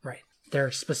 Right.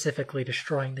 They're specifically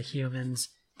destroying the humans.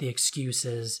 The excuse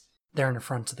is they're an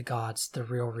affront to the gods. The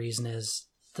real reason is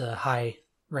the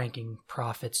high-ranking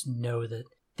prophets know that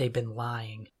they've been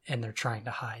lying, and they're trying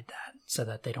to hide that so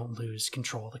that they don't lose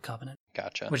control of the Covenant.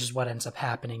 Gotcha. Which is what ends up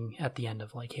happening at the end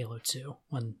of Halo 2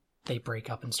 when they break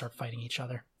up and start fighting each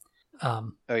other.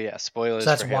 Oh yeah, spoilers. So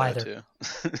that's for why Halo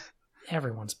 2.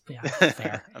 Everyone's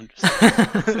fair. I'm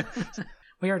just...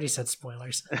 We already said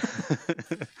spoilers.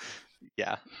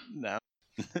 Yeah, no.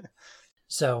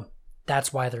 So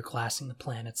that's why they're glassing the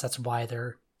planets. That's why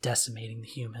they're decimating the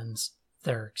humans.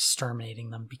 They're exterminating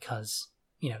them because,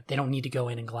 they don't need to go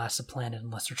in and glass a planet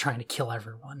unless they're trying to kill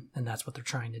everyone. And that's what they're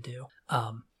trying to do.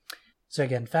 So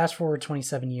again, fast forward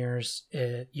 27 years,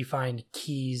 you find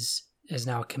Keyes is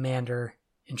now a commander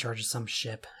in charge of some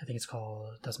ship. I think it's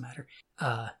called, doesn't matter.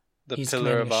 The he's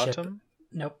Pillar of commanding a ship. Autumn?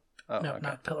 Nope. Oh, no, okay.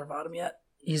 Not Pillar of Autumn yet.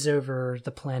 He's over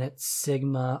the planet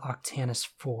Sigma Octanus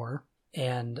 4,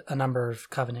 and a number of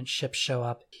Covenant ships show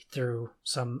up through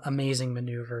some amazing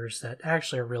maneuvers that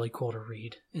actually are really cool to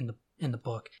read in the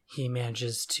book. He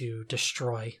manages to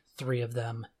destroy 3 of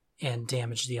them and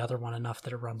damage the other one enough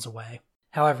that it runs away.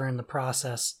 However, in the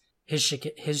process, his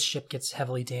ship gets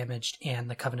heavily damaged, and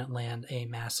the Covenant land a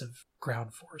massive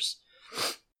ground force.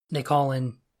 They call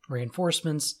in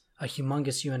reinforcements. A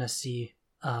humongous UNSC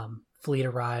fleet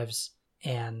arrives,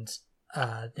 and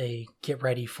they get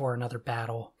ready for another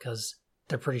battle because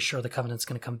they're pretty sure the Covenant's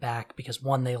going to come back because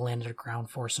 1, they landed a ground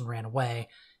force and ran away,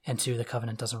 and 2, the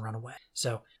Covenant doesn't run away.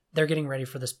 So they're getting ready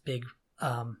for this big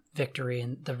victory,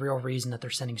 and the real reason that they're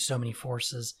sending so many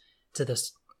forces to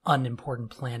this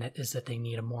unimportant planet is that they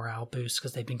need a morale boost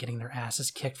because they've been getting their asses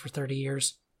kicked for 30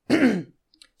 years.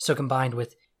 So combined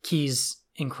with Keyes'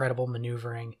 incredible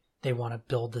maneuvering, they want to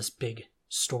build this big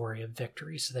story of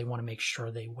victory, so they want to make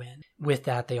sure they win. With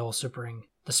that, they also bring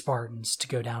the Spartans to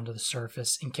go down to the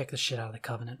surface and kick the shit out of the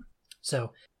Covenant.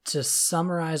 So to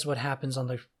summarize what happens on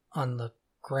the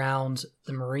ground,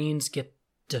 the Marines get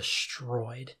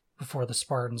destroyed before the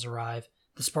Spartans arrive.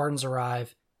 The Spartans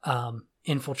arrive,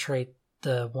 infiltrate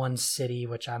the one city,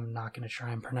 which I'm not going to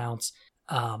try and pronounce,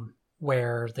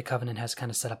 where the Covenant has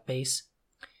kind of set up base.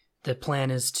 The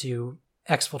plan is to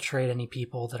exfiltrate any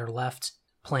people that are left,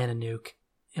 plant a nuke,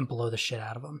 and blow the shit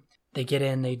out of them. They get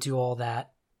in, they do all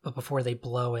that, but before they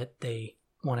blow it, they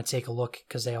want to take a look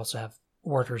because they also have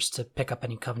orders to pick up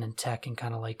any Covenant tech and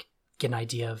kind of get an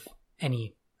idea of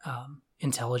any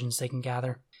intelligence they can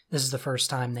gather. This is the first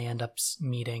time they end up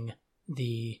meeting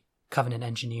the Covenant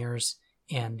engineers,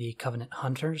 and the Covenant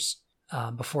hunters.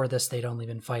 Before this, they'd only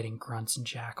been fighting grunts and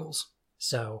jackals.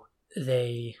 So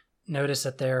they notice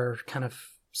that they're kind of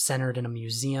centered in a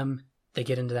museum. They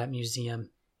get into that museum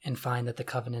and find that the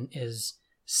Covenant is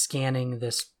scanning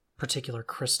this particular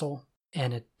crystal,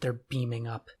 and they're beaming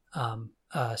up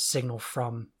a signal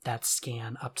from that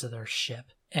scan up to their ship.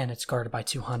 And it's guarded by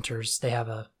 2 hunters. They have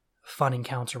a fun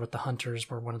encounter with the hunters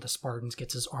where one of the Spartans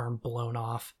gets his arm blown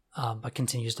off, but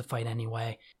continues to fight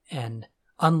anyway. And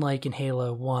unlike in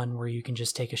Halo 1, where you can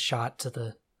just take a shot to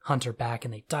the hunter back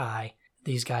and they die,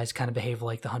 these guys kind of behave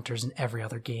like the hunters in every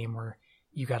other game, where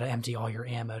you got to empty all your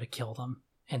ammo to kill them,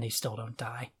 and they still don't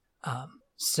die.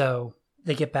 So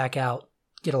they get back out,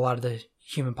 get a lot of the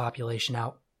human population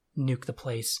out, nuke the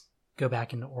place, go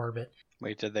back into orbit.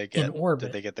 Wait, did they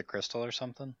get the crystal or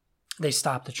something? They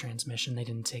stopped the transmission. They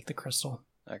didn't take the crystal.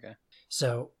 Okay.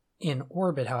 So in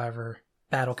orbit, however,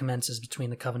 battle commences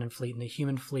between the Covenant fleet and the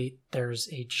human fleet. There's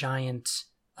a giant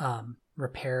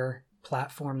repair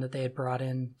platform that they had brought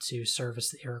in to service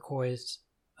the Iroquois,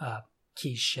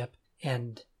 Keyes' ship,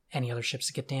 and any other ships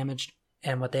that get damaged.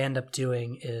 And what they end up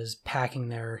doing is packing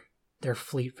their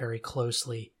fleet very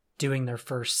closely, doing their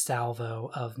first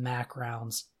salvo of MAC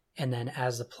rounds, and then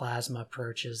as the plasma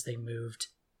approaches, they moved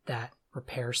that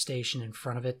repair station in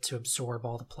front of it to absorb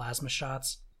all the plasma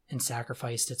shots and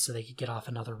sacrificed it so they could get off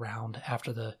another round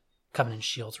after the Covenant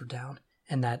shields were down.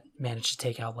 And that managed to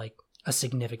take out like a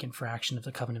significant fraction of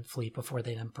the Covenant fleet before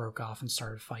they then broke off and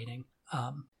started fighting.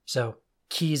 So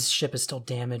Keyes' ship is still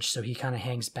damaged, so he kind of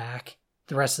hangs back.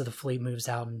 The rest of the fleet moves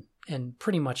out and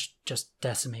pretty much just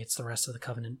decimates the rest of the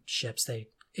Covenant ships.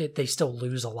 They still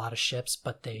lose a lot of ships,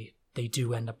 but they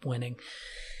do end up winning.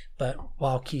 But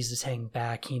while Keyes is hanging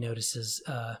back, he notices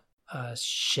a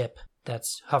ship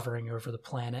that's hovering over the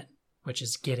planet, which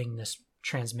is getting this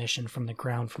transmission from the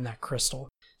ground from that crystal.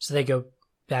 So they go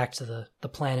back to the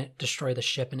planet, destroy the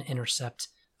ship, and intercept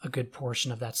a good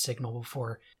portion of that signal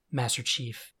before Master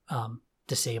Chief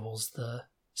disables the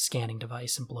scanning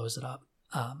device and blows it up.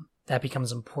 That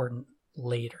becomes important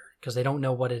later because they don't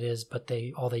know what it is, but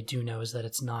all they do know is that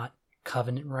it's not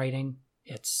Covenant writing.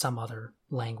 It's some other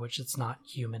language that's not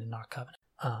human and not Covenant.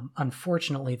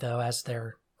 Unfortunately, though, as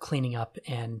they're cleaning up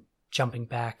and jumping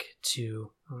back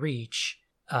to Reach,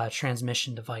 a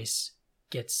transmission device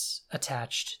gets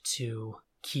attached to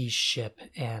Keyes' ship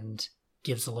and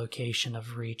gives the location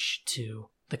of Reach to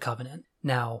the Covenant.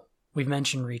 Now, we've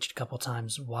mentioned Reach a couple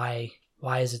times. Why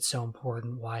is it so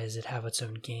important? Why does it have its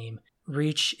own game?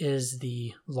 Reach is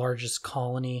the largest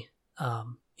colony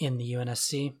in the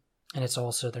UNSC, and it's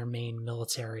also their main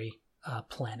military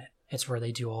planet. It's where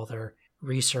they do all their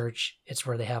research. It's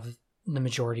where they have the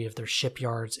majority of their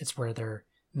shipyards. It's where their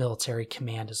military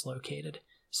command is located.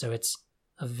 So it's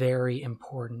a very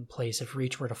important place. If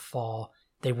Reach were to fall,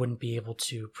 they wouldn't be able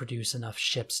to produce enough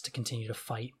ships to continue to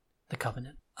fight the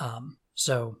Covenant.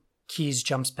 So Keyes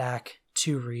jumps back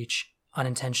to Reach,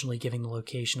 unintentionally giving the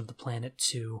location of the planet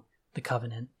to the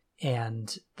Covenant,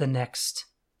 and the next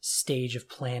stage of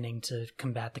planning to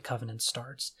combat the Covenant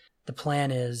starts. The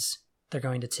plan is they're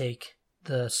going to take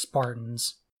the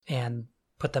Spartans and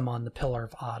put them on the Pillar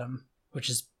of Autumn, which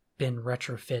has been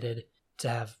retrofitted to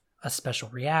have a special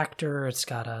reactor. It's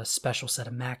got a special set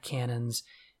of MAC cannons.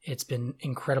 It's been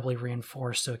incredibly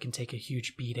reinforced so it can take a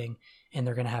huge beating, and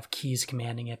they're going to have Keyes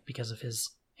commanding it because of his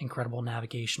incredible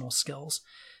navigational skills.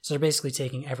 So they're basically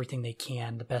taking everything they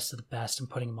can, the best of the best, and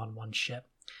putting them on one ship.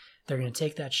 They're going to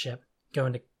take that ship, go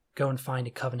and find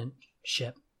a Covenant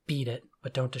ship, beat it,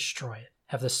 but don't destroy it.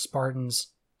 Have the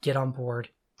Spartans get on board,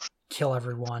 kill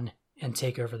everyone, and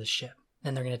take over the ship.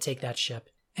 Then they're going to take that ship,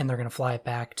 and they're going to fly it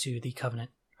back to the Covenant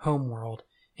homeworld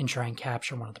and try and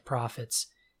capture one of the prophets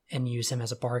and use him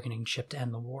as a bargaining chip to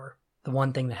end the war. The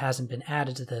one thing that hasn't been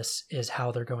added to this is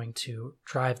how they're going to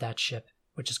drive that ship,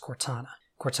 which is Cortana.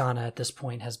 Cortana at this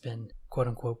point has been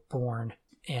quote-unquote born,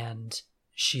 and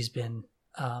she's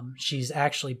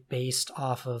actually based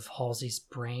off of Halsey's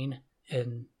brain.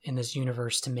 In this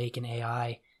universe, to make an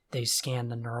AI, they scan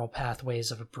the neural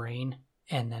pathways of a brain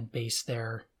and then base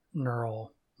their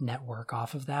neural network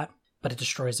off of that, but it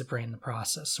destroys the brain in the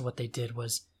process. So what they did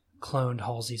was cloned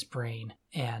Halsey's brain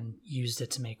and used it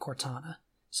to make Cortana.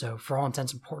 So for all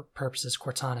intents and purposes,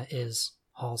 Cortana is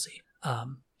Halsey.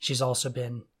 She's also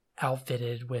been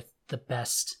outfitted with the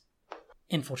best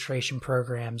infiltration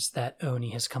programs that Oni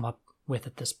has come up with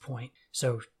at this point.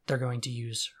 So they're going to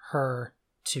use her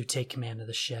to take command of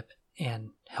the ship and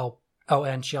help. Oh,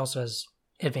 and she also has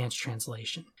advanced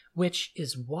translation, which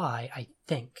is why I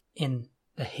think in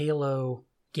the Halo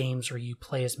games where you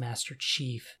play as Master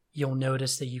Chief, you'll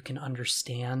notice that you can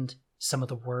understand some of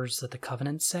the words that the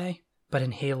Covenant say. But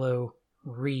in Halo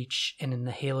Reach and in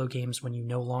the Halo games when you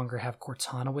no longer have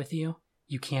Cortana with you,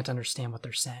 you can't understand what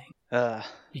they're saying.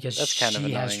 Because that's kind of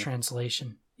she has annoying.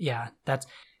 translation. Yeah, that's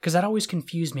because that always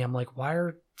confused me. I'm like, why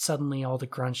are suddenly all the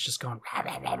grunts just going rah,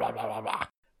 rah, rah, rah, rah, rah?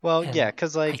 Well, And yeah,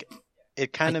 because like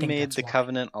it kind of think made that's the why.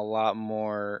 Covenant a lot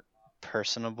more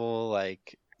personable,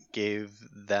 like gave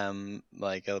them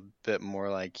like a bit more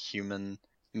like human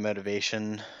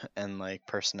motivation and like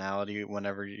personality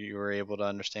whenever you were able to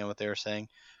understand what they were saying.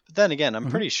 But then again, I'm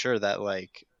Mhm. pretty sure that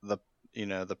like the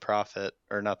prophet,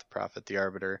 or not the prophet, the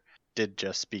arbiter did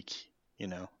just speak,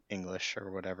 English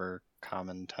or whatever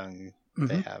common tongue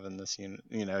they Mhm. have in this unit.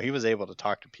 He was able to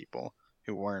talk to people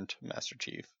who weren't Master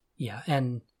Chief. Yeah,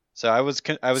 and So I was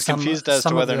confused as to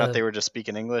some of whether or not the they were just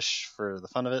speaking English for the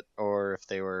fun of it, or if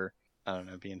they were, I don't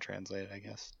know, being translated, I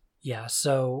guess. yeah.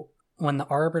 So when the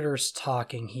arbiter's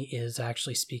talking, he is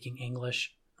actually speaking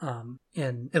English.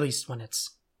 And at least when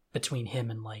it's between him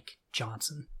and like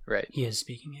Johnson, Right. he is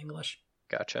speaking English.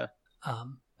 Gotcha.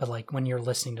 But like when you're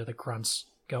listening to the grunts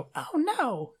go, "Oh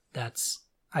no," that's,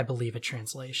 I believe, a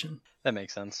translation. That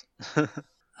makes sense.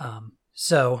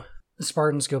 So the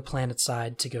Spartans go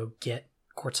planetside to go get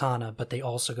Cortana, but they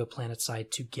also go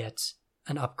planetside to get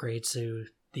an upgrade to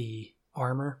the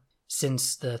armor.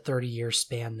 Since the 30-year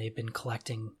span, they've been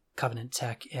collecting Covenant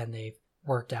tech, and they've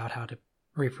worked out how to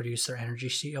reproduce their energy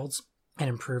shields and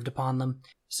improved upon them.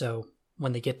 So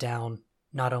when they get down,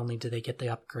 not only do they get the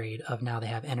upgrade of now they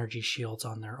have energy shields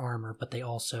on their armor, but they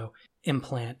also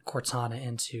implant Cortana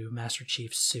into Master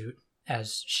Chief's suit,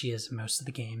 as she is in most of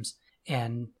the games.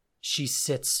 And she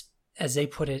sits, as they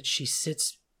put it, she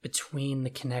sits between the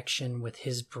connection with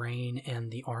his brain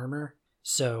and the armor,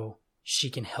 so she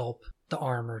can help the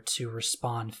armor to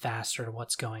respond faster to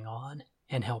what's going on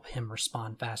and help him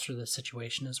respond faster to the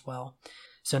situation as well.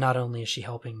 So not only is she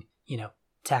helping,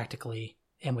 tactically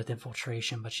and with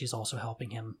infiltration, but she's also helping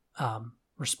him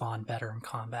respond better in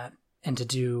combat. And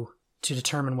to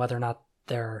determine whether or not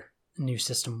their new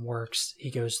system works, he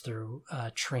goes through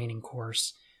a training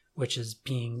course, which is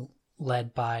being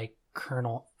led by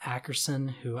Colonel Ackerson,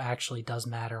 who actually does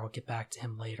matter. I'll get back to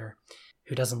him later,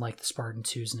 who doesn't like the Spartan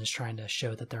 2s and is trying to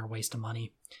show that they're a waste of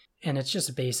money. And it's just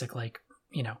a basic,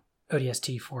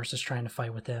 ODST force is trying to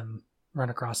fight with them, run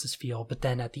across this field, but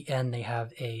then at the end they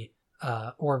have a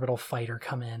orbital fighter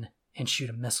come in and shoot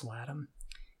a missile at him.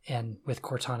 And with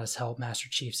Cortana's help, Master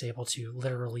Chief's able to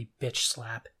literally bitch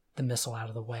slap the missile out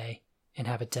of the way and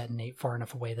have it detonate far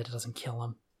enough away that it doesn't kill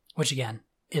him, which again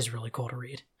is really cool to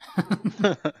read.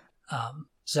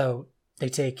 So they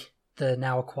take the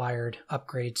now acquired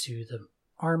upgrade to the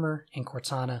armor and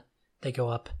Cortana. They go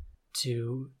up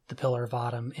to the Pillar of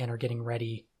Autumn and are getting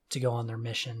ready to go on their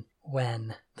mission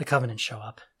when the Covenant show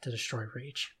up to destroy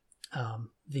Reach.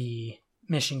 The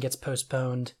mission gets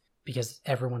postponed because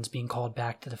everyone's being called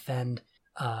back to defend.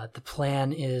 The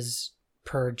plan is,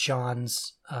 per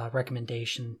John's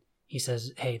recommendation, he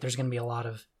says, hey, there's going to be a lot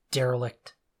of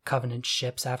derelict Covenant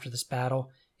ships after this battle.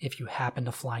 If you happen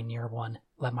to fly near one,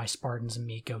 let my Spartans and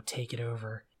me go take it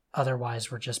over.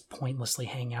 Otherwise, we're just pointlessly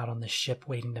hanging out on this ship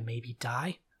waiting to maybe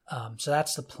die. So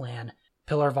that's the plan.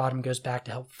 Pillar of Autumn goes back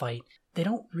to help fight. They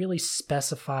don't really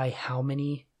specify how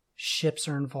many ships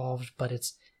are involved, but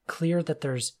it's clear that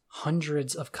there's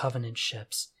hundreds of Covenant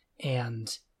ships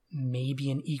and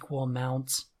maybe an equal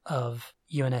amount of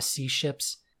UNSC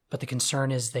ships. But the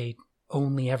concern is they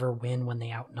only ever win when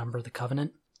they outnumber the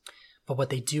Covenant. But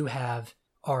what they do have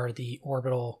are the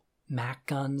orbital MAC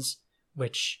guns,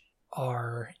 which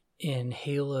are in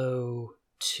Halo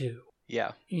 2.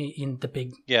 Yeah. In the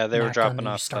big they were MAC dropping gun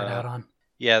that off you start out on.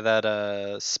 Yeah,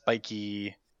 that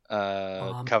spiky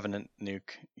Bomb. Covenant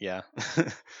nuke. Yeah.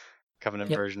 Covenant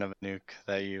Yep. version of a nuke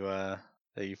that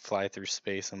you fly through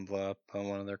space and blow up on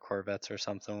one of their corvettes or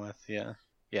something with. Yeah.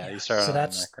 Yeah, you start so on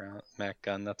that's a MAC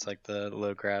gun. That's like the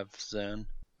low grav zone.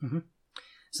 Mm-hmm.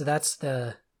 So that's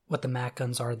what the MAC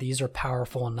guns are. These are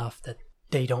powerful enough that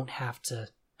they don't have to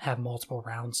have multiple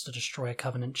rounds to destroy a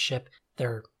Covenant ship.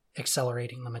 They're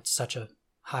accelerating them at such a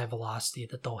high velocity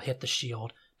that they'll hit the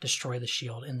shield, destroy the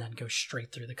shield, and then go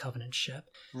straight through the Covenant ship.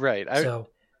 Right.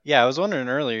 I was wondering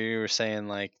earlier, you were saying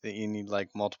like that you need like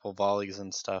multiple volleys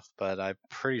and stuff, but I'm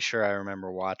pretty sure I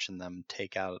remember watching them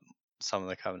take out some of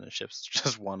the Covenant ships,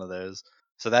 just one of those.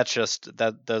 So that's just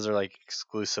those are like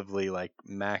exclusively like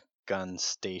MAC gun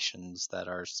stations that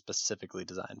are specifically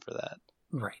designed for that.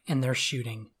 Right. And they're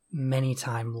shooting many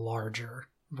times larger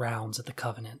rounds at the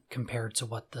Covenant compared to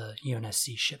what the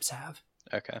UNSC ships have.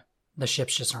 Okay. The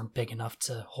ships just aren't big enough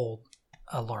to hold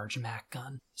a large MAC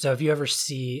gun. So if you ever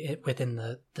see it within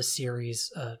the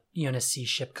series, a UNSC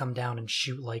ship come down and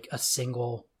shoot like a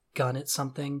single gun at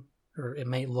something, or it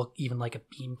may look even like a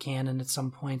beam cannon at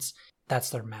some points. That's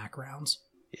their MAC rounds.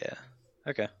 Yeah.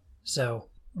 Okay. So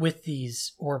with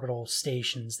these orbital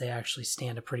stations, they actually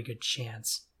stand a pretty good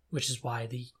chance, which is why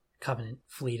the Covenant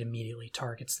fleet immediately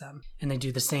targets them. And they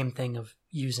do the same thing of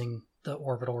using the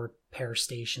orbital repair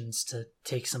stations to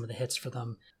take some of the hits for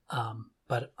them.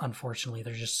 But unfortunately,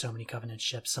 there's just so many Covenant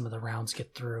ships, some of the rounds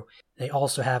get through. They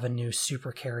also have a new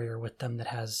super carrier with them that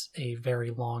has a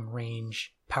very long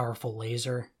range, powerful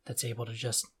laser that's able to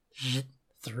just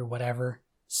through whatever.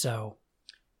 So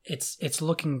it's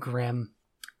looking grim.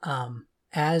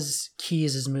 As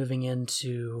Keyes is moving in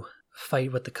to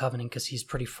fight with the Covenant, because he's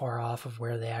pretty far off of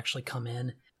where they actually come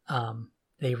in,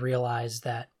 they realize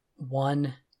that,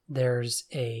 one, there's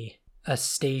a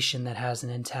station that has an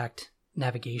intact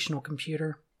navigational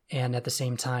computer, and at the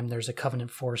same time there's a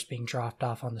Covenant force being dropped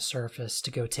off on the surface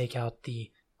to go take out the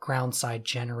ground side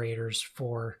generators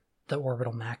for the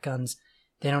orbital MAC guns.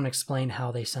 They don't explain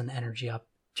how they send the energy up,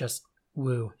 just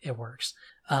woo, it works.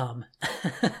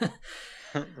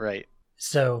 Right.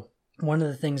 So one of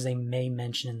the things they may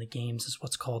mention in the games is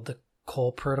what's called the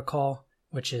Cole Protocol,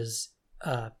 which is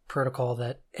a protocol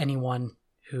that anyone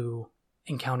who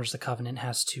encounters the Covenant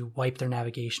has to wipe their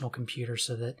navigational computer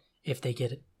so that if they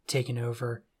get taken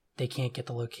over, they can't get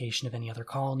the location of any other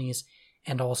colonies.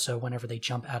 And also, whenever they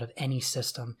jump out of any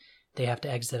system, they have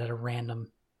to exit at a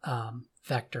random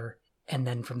vector. And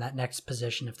then from that next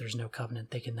position, if there's no Covenant,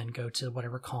 they can then go to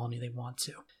whatever colony they want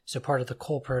to. So part of the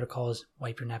Cole Protocol is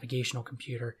wipe your navigational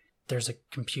computer. There's a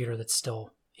computer that's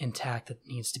still intact that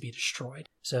needs to be destroyed.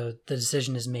 So the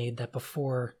decision is made that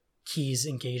before Keyes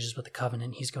engages with the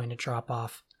Covenant, he's going to drop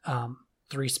off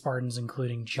 3 Spartans,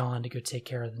 including John, to go take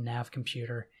care of the nav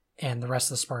computer, and the rest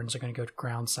of the Spartans are going to go to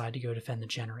ground side to go defend the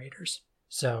generators.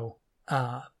 So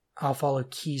I'll follow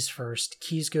Keyes first.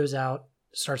 Keyes goes out,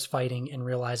 starts fighting, and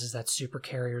realizes that super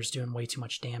carrier is doing way too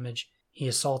much damage. He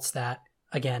assaults that.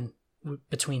 Again,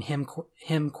 between him,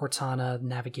 Cortana,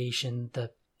 navigation,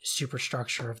 the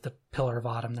superstructure of the Pillar of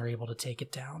Autumn, they're able to take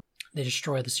it down. They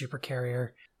destroy the super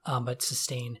carrier, but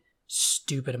sustain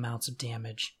stupid amounts of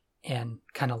damage and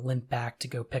kind of limp back to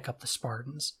go pick up the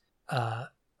Spartans.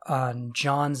 On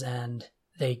John's end,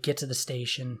 they get to the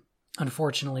station.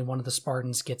 Unfortunately, one of the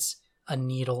Spartans gets a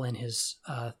needle in his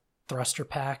thruster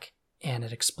pack, and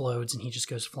it explodes, and he just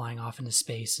goes flying off into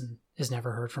space and is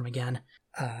never heard from again.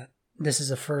 This is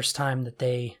the first time that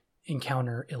they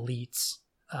encounter elites.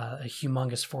 A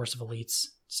humongous force of elites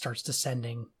starts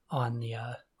descending on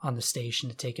the station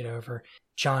to take it over.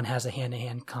 John has a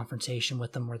hand-to-hand confrontation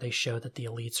with them where they show that the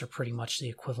elites are pretty much the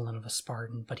equivalent of a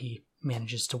Spartan, but he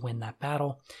manages to win that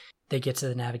battle. They get to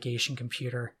the navigation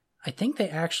computer. I think they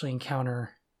actually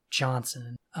encounter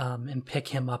Johnson and pick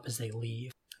him up as they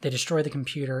leave. They destroy the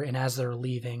computer, and as they're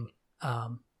leaving,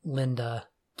 Linda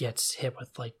gets hit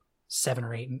with like 7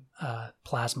 or 8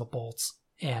 plasma bolts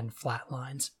and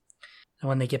flatlines. And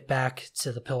when they get back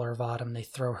to the Pillar of Autumn, they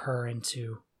throw her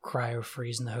into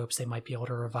cryo-freeze in the hopes they might be able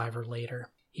to revive her later,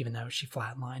 even though she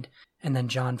flatlined. And then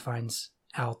John finds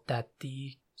out that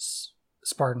the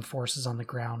Spartan forces on the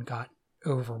ground got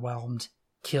overwhelmed,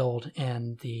 killed,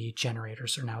 and the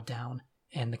generators are now down.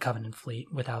 And the Covenant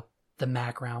fleet, without the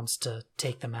MAC rounds to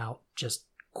take them out, just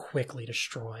quickly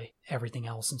destroy everything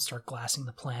else and start glassing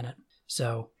the planet.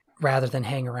 So rather than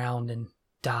hang around and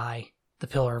die, the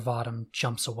Pillar of Autumn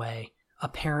jumps away,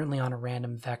 apparently on a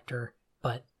random vector,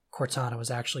 but Cortana was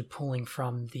actually pulling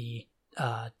from the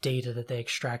data that they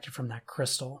extracted from that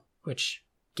crystal, which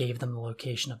gave them the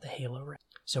location of the Halo ring.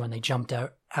 So when they jumped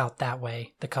out that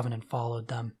way, the Covenant followed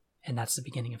them, and that's the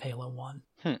beginning of Halo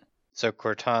 1. So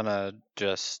Cortana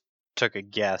just took a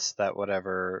guess that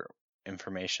whatever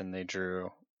information they drew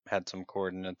had some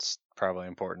coordinates, probably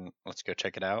important. Let's go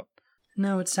check it out.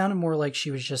 No, it sounded more like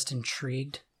she was just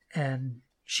intrigued, and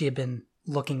she had been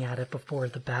looking at it before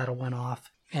the battle went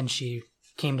off, and she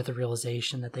came to the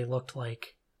realization that they looked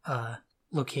like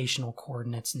locational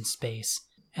coordinates in space,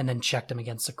 and then checked them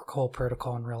against the Cole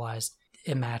Protocol and realized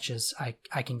it matches.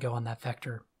 I can go on that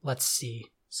vector. Let's see.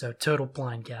 So total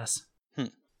blind guess.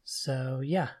 So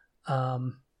yeah.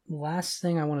 Last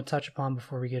thing I want to touch upon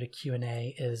before we go to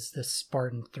Q&A is the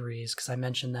Spartan 3s, because I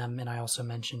mentioned them, and I also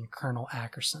mentioned Colonel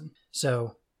Ackerson.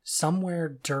 So somewhere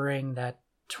during that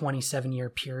 27-year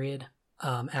period,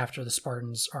 after the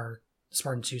Spartan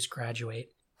 2s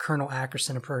graduate, Colonel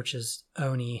Ackerson approaches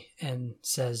Oni and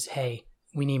says, hey,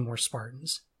 we need more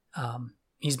Spartans.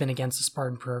 He's been against the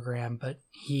Spartan program, but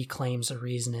he claims the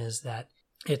reason is that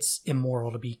it's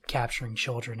immoral to be capturing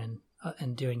children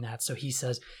and doing that. So he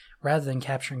says, rather than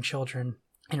capturing children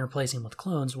and replacing them with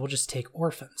clones, we'll just take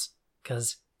orphans,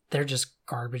 because they're just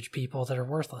garbage people that are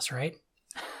worthless, right?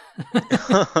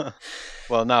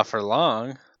 Well, not for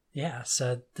long. Yeah,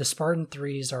 so the Spartan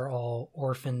 3s are all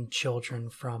orphaned children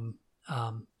from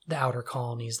the outer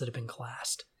colonies that have been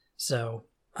classed. So,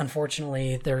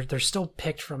 unfortunately, they're still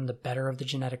picked from the better of the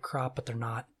genetic crop, but they're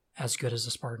not as good as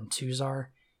the Spartan 2s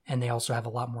are. And they also have a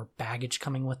lot more baggage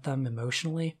coming with them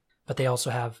emotionally, but they also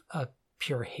have a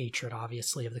pure hatred,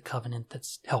 obviously, of the Covenant that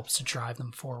helps to drive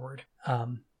them forward.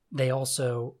 They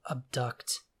also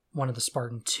abduct one of the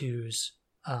Spartan 2s,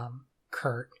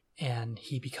 Kurt, and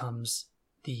he becomes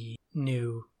the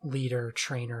new leader,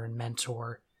 trainer, and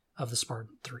mentor of the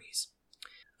Spartan 3s.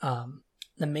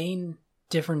 The main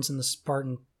difference in the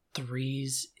Spartan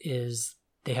 3s is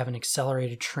they have an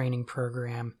accelerated training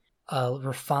program, a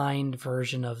refined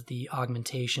version of the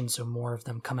augmentation, so more of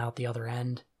them come out the other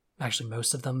end. Actually,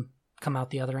 most of them come out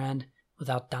the other end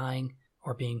without dying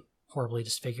or being horribly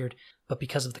disfigured. But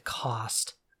because of the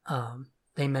cost,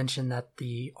 they mentioned that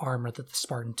the armor that the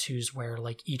Spartan 2s wear,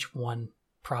 like each one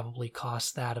probably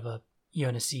costs that of a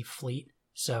UNSC fleet.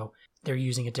 So they're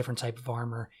using a different type of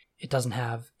armor. It doesn't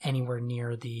have anywhere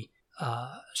near the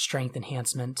strength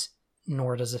enhancement,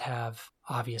 nor does it have,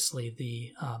 obviously,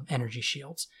 the energy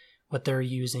shields. What they're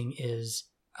using is,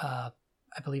 I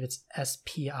believe it's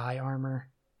SPI armor.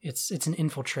 It's an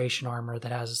infiltration armor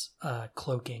that has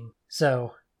cloaking.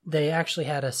 So they actually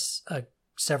had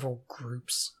several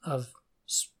groups of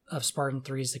Spartan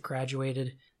 3s that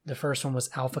graduated. The first one was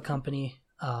Alpha Company.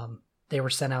 They were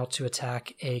sent out to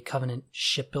attack a Covenant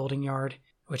shipbuilding yard,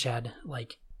 which had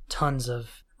like tons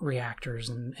of reactors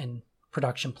and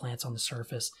production plants on the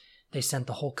surface. They sent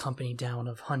the whole company down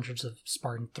of hundreds of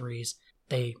Spartan 3s.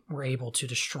 They were able to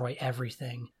destroy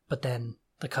everything, but then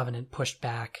the Covenant pushed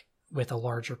back with a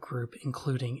larger group,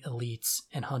 including elites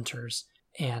and hunters,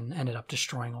 and ended up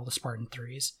destroying all the Spartan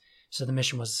 3s. So the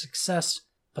mission was a success,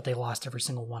 but they lost every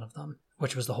single one of them,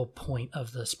 which was the whole point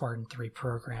of the Spartan 3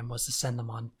 program, was to send them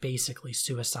on basically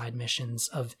suicide missions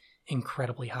of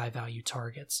incredibly high-value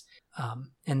targets.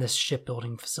 And this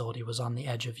shipbuilding facility was on the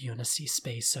edge of UNSC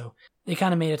space, so they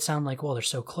kind of made it sound like, well, they're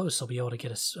so close, they'll be able to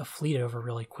get a fleet over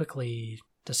really quickly,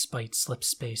 despite slip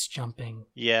space jumping.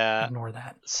 Yeah. Ignore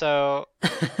that. So,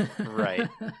 right.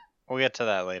 We'll get to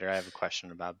that later. I have a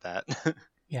question about that.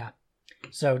 Yeah.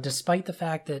 So despite the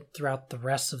fact that throughout the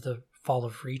rest of the Fall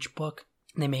of Reach book,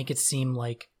 they make it seem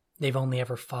like they've only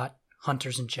ever fought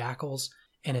hunters and jackals,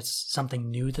 and it's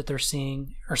something new that they're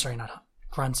seeing, or sorry, not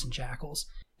grunts and jackals.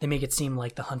 They make it seem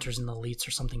like the hunters and the elites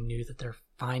are something new that they're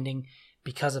finding.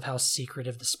 Because of how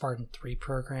secretive the Spartan 3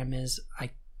 program is,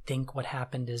 I think what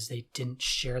happened is they didn't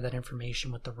share that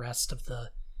information with the rest of the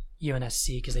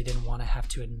UNSC because they didn't want to have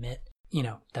to admit,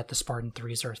 that the Spartan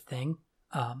 3s are a thing.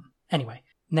 Anyway,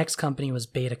 next company was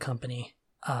Beta Company.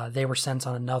 They were sent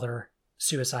on another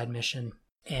suicide mission,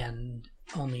 and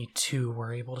only 2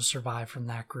 were able to survive from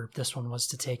that group. This one was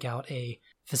to take out a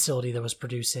facility that was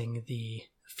producing the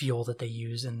fuel that they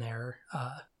use in their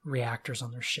reactors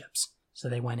on their ships. So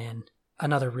they went in.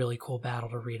 Another really cool battle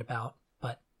to read about,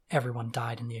 but everyone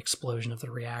died in the explosion of the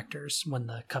reactors when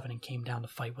the Covenant came down to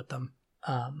fight with them.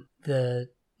 The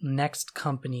next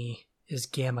company is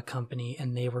Gamma Company,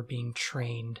 and they were being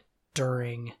trained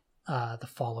during the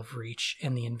Fall of Reach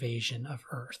and the invasion of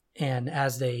Earth. And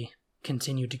as they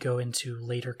continued to go into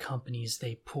later companies,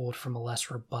 they pulled from a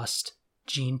less robust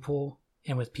gene pool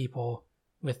and with people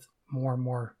with more and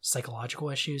more psychological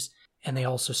issues. And they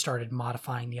also started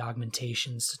modifying the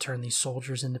augmentations to turn these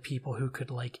soldiers into people who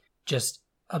could just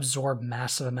absorb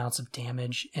massive amounts of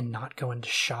damage and not go into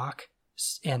shock.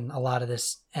 And a lot of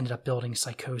this ended up building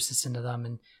psychosis into them,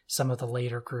 and some of the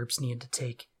later groups needed to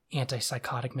take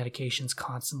antipsychotic medications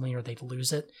constantly or they'd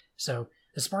lose it. So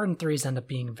the Spartan 3s end up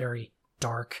being a very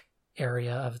dark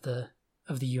area of the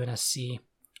UNSC,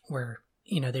 where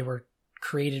they were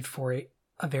created for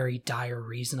a very dire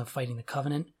reason of fighting the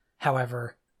Covenant.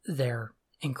 However, they're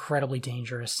incredibly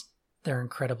dangerous, they're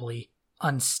incredibly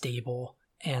unstable,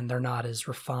 and they're not as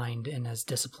refined and as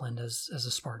disciplined as the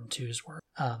Spartan 2s were.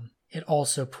 It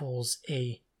also pulls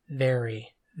a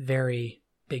very, very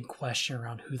big question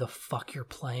around who the fuck you're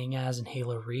playing as in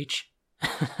Halo Reach.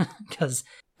 Because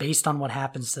based on what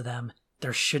happens to them,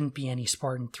 there shouldn't be any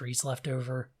Spartan 3s left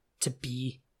over to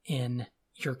be in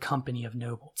your company of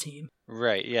noble team.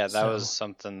 Right, yeah, that was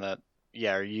something that...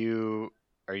 Yeah, are you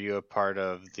a part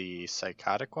of the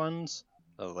psychotic ones?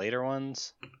 The later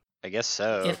ones? I guess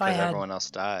so, because everyone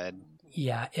else died.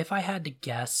 Yeah, if I had to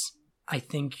guess, I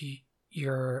think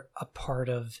you're a part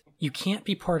of... You can't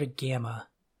be part of Gamma,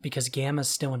 because Gamma's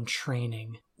still in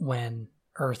training when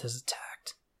Earth is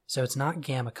attacked. So it's not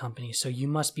Gamma Company, so you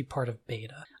must be part of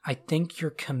Beta. I think your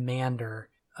commander,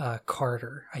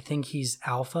 Carter, I think he's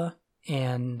Alpha,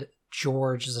 and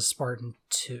George is a Spartan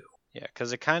 2. Yeah,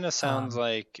 because it kind of sounds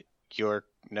like your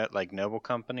Noble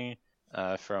Company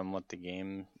from what the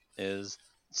game is.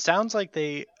 Sounds like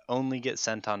they only get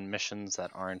sent on missions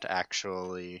that aren't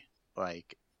actually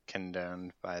like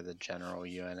condoned by the general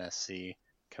UNSC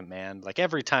command. Like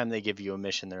every time they give you a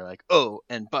mission, they're like, oh,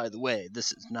 and by the way,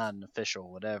 this is not an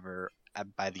official whatever.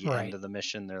 By the end of the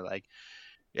mission, they're like,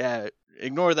 yeah,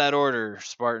 ignore that order,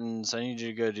 Spartans. I need you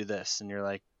to go do this. And you're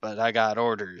like, but I got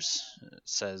orders,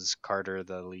 says Carter,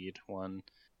 the lead one.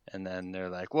 And then they're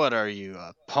like, what are you,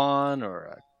 a pawn or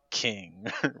a king?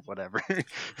 Or whatever.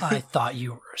 I thought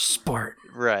you were a Spartan.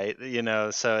 Right.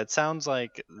 So it sounds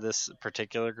like this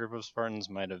particular group of Spartans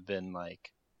might have been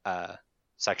like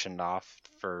sectioned off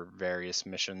for various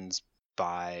missions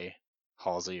by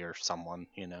Halsey or someone,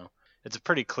 It's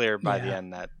pretty clear by the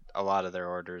end that a lot of their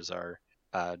orders are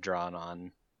drawn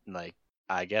on, like,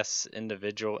 I guess,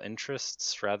 individual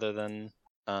interests rather than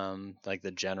like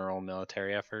the general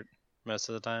military effort most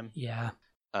of the time. Yeah.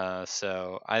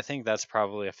 So I think that's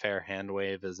probably a fair hand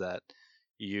wave, is that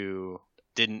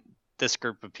this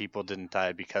group of people didn't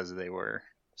die because they were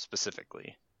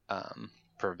specifically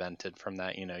prevented from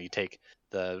that. You take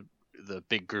the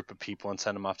big group of people and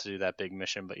send them off to do that big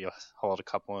mission, but you'll hold a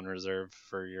couple in reserve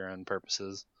for your own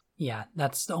purposes. Yeah,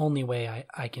 that's the only way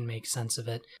I can make sense of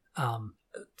it. A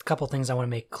couple things I want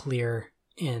to make clear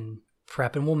in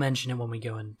prep, and we'll mention it when we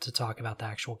go in to talk about the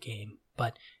actual game.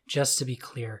 But just to be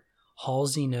clear,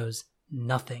 Halsey knows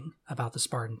nothing about the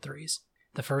Spartan 3s.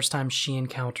 The first time she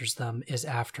encounters them is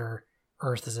after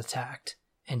Earth is attacked,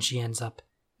 and she ends up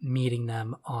meeting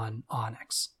them on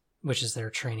Onyx, which is their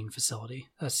training facility,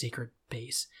 a secret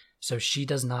base. So she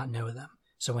does not know them.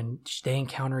 So when they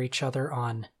encounter each other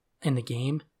in the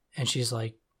game, and she's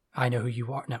like, I know who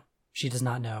you are. No, she does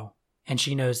not know. And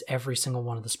she knows every single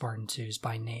one of the Spartan 2s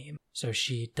by name. So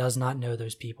she does not know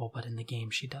those people, but in the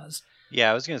game she does.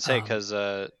 Yeah, I was going to say, because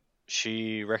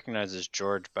she recognizes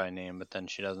George by name, but then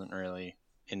she doesn't really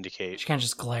indicate. She kind of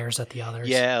just glares at the others.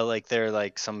 Yeah, like they're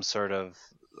like some sort of,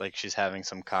 like she's having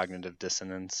some cognitive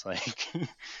dissonance, like...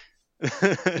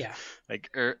 Yeah. Like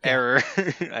error.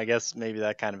 I guess maybe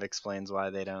that kind of explains why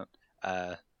they don't,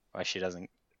 why she doesn't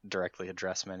directly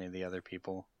address many of the other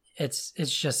people. It's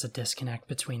just a disconnect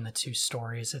between the two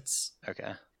stories. It's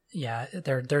okay. Yeah,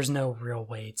 there's no real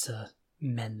way to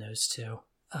mend those two.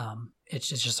 It's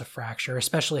just a fracture,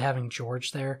 especially having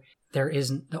George there. There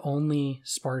isn't the only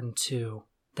Spartan 2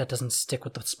 that doesn't stick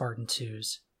with the Spartan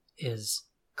 2s is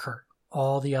Kurt.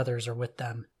 All the others are with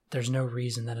them. There's no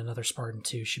reason that another Spartan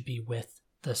 2 should be with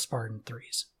the Spartan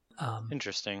 3s.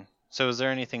 Interesting. So is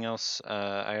there anything else?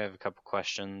 I have a couple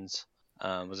questions.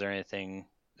 Was there anything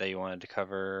that you wanted to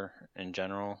cover in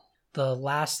general? The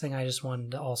last thing I just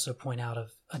wanted to also point out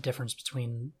of a difference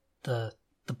between the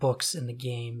books and the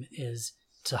game is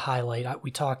to highlight.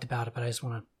 We talked about it, but I just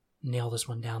want to nail this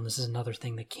one down. This is another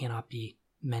thing that cannot be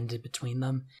mended between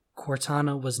them.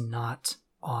 Cortana was not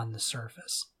on the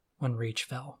surface when Reach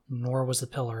fell, nor was the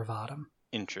Pillar of Autumn.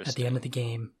 Interesting. At the end of the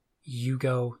game, you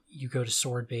go to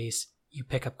Sword Base, you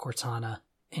pick up Cortana,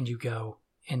 and you go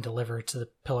and deliver it to the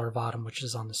Pillar of Autumn, which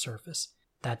is on the surface.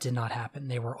 That did not happen.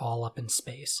 They were all up in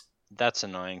space. That's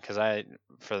annoying, because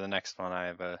for the next one, I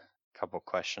have a couple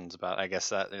questions about. I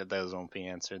guess those won't be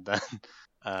answered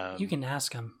then. You can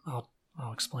ask them. I'll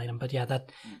explain them. But yeah,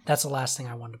 that's the last thing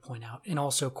I wanted to point out. And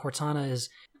also, Cortana is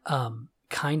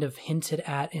kind of hinted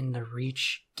at in the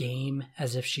Reach game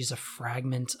as if she's a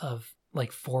fragment of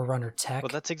like Forerunner tech. Well,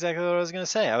 that's exactly what I was gonna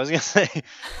say. I was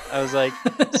like,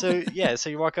 so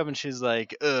you walk up and she's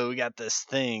like, oh, we got this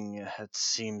thing that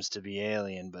seems to be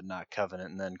alien but not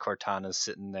Covenant, and then Cortana's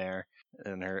sitting there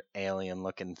and her alien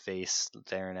looking face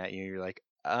staring at you. You're like,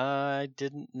 I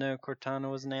didn't know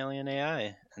Cortana was an alien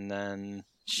AI. And then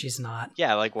she's not.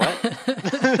 Yeah, like what?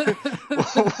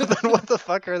 Well, then what the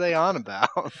fuck are they on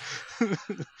about?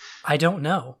 I don't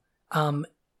know.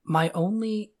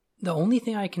 The only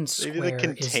thing I can swear maybe the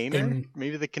container,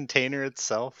 maybe the container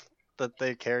itself that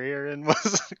they carry her in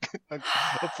was a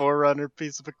Forerunner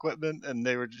piece of equipment, and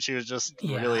she was just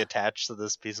really attached to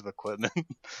this piece of equipment.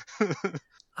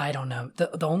 I don't know.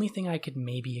 The only thing I could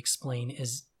maybe explain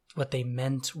is what they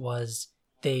meant was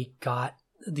they got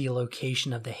the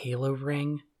location of the Halo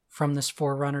ring from this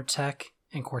Forerunner tech,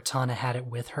 and Cortana had it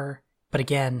with her. But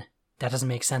again, that doesn't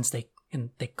make sense. They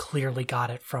clearly got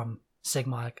it from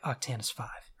Sigma Octantis 5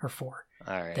 or 4.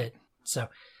 All right. Well,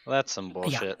 that's some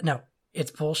bullshit. Yeah, no,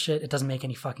 it's bullshit. It doesn't make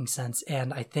any fucking sense.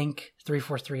 And I think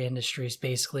 343 Industries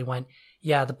basically went,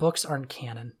 yeah, the books aren't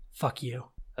canon. Fuck you.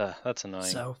 That's annoying.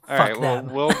 So all fuck right, them.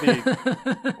 Well,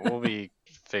 we'll be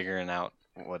figuring out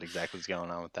what exactly is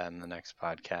going on with that in the next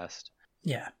podcast.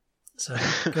 Yeah. So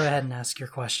go ahead and ask your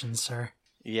questions, sir.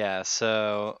 Yeah,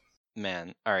 so,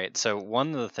 man, all right. So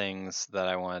one of the things that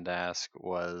I wanted to ask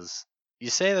was, you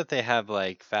say that they have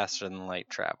like faster than light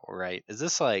travel, right? Is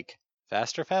this like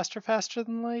faster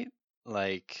than light?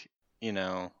 Like,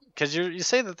 because you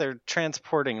say that they're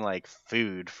transporting like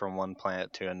food from one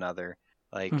planet to another.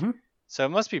 Like, so it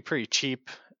must be pretty cheap,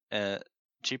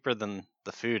 cheaper than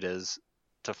the food is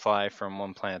to fly from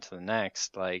one planet to the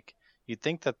next. Like, you'd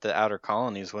think that the outer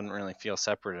colonies wouldn't really feel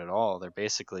separate at all. They're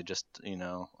basically just,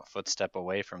 a footstep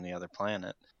away from the other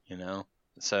planet,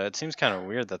 So it seems kind of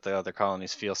weird that the other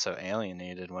colonies feel so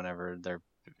alienated whenever they're,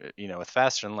 with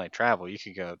faster than light travel, you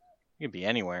could be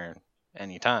anywhere,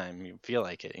 anytime you feel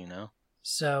like it,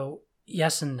 So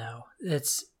yes and no.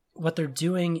 It's what they're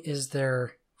doing is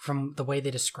from the way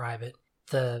they describe it,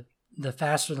 the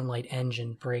faster than light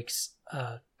engine breaks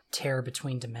a tear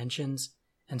between dimensions,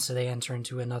 and so they enter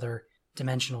into another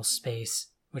dimensional space,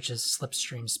 which is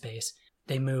slipstream space.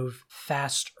 They move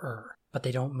faster, but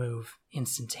they don't move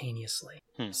instantaneously.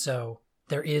 So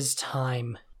there is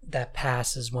time that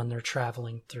passes when they're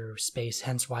traveling through space,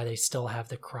 hence why they still have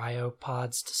the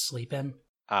cryopods to sleep in.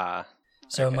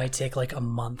 So It might take like a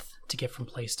month to get from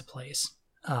place to place.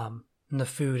 And the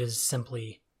food is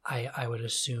simply, I would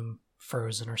assume,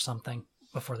 frozen or something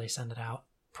before they send it out,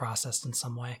 processed in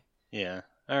some way. Yeah.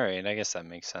 All right. I guess that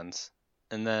makes sense.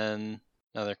 And then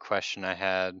another question I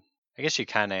had, I guess you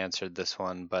kind of answered this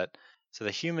one, but so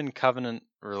the human covenant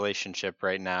relationship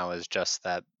right now is just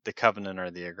that the covenant are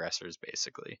the aggressors,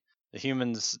 basically. The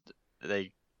humans,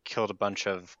 they killed a bunch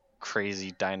of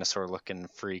crazy dinosaur-looking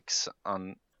freaks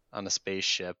on a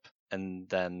spaceship and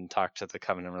then talked to the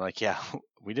covenant. We're like, yeah,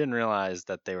 we didn't realize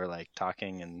that they were like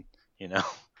talking and,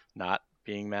 not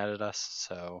being mad at us.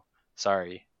 So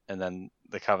sorry. And then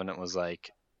the covenant was like,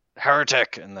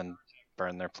 heretic, and then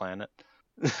burn their planet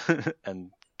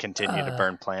and continue to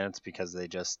burn planets because they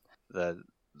just the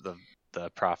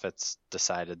prophets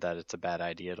decided that it's a bad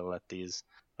idea to let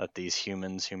these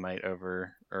humans who might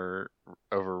overrule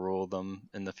them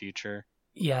in the future.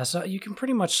 Yeah, so you can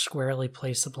pretty much squarely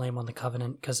place the blame on the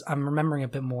Covenant, because I'm remembering a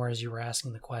bit more as you were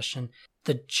asking the question.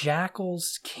 The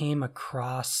Jackals came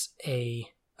across a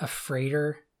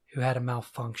freighter who had a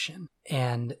malfunction,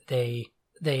 and they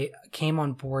came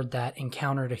on board that,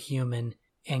 encountered a human,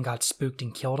 and got spooked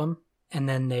and killed him. And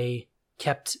then they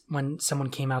kept, when someone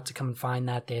came out to come and find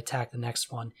that, they attacked the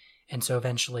next one. And so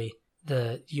eventually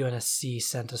the UNSC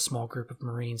sent a small group of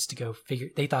Marines to go figure.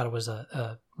 They thought it was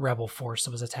a rebel force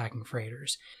that was attacking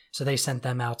freighters, so they sent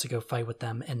them out to go fight with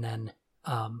them, and then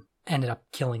ended up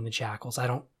killing the Jackals. I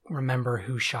don't remember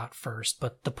who shot first,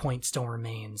 but the point still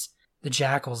remains: the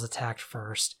Jackals attacked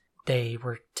first. They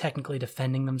were technically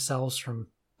defending themselves from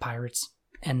pirates,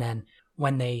 and then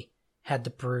when they had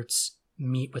the brutes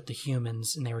meet with the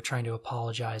humans and they were trying to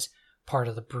apologize, part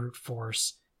of the brute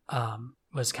force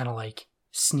was kind of like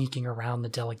sneaking around the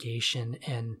delegation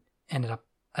and ended up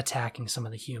attacking some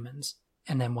of the humans.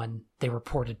 And then when they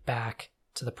reported back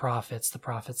to the prophets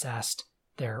asked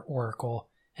their oracle,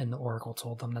 and the oracle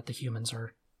told them that the humans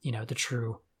are, the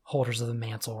true holders of the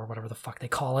mantle, or whatever the fuck they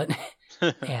call it.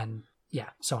 And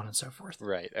yeah, so on and so forth.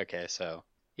 Right. Okay. So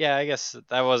yeah, I guess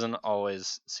that wasn't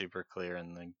always super clear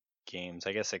in the games.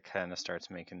 I guess it kind of starts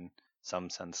making some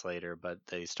sense later, but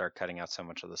they start cutting out so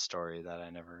much of the story that I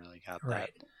never really got that.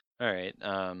 Right. All right.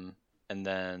 And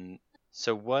then,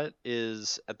 so what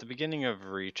is at the beginning of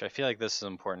Reach? I feel like this is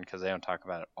important because they don't talk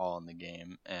about it all in the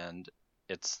game, and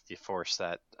it's the force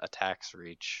that attacks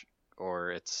Reach,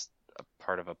 or it's a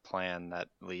part of a plan that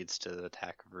leads to the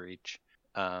attack of Reach.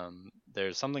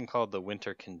 There's something called the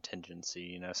Winter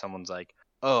Contingency. Someone's like,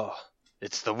 "Oh,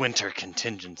 it's the Winter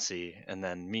Contingency," and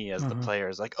then me as the player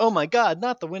is like, "Oh my God,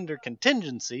 not the Winter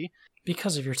Contingency!"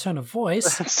 Because of your tone of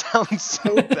voice. That sounds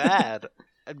so bad.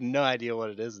 I have no idea what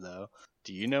it is, though.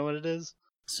 Do you know what it is?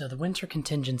 So the Winter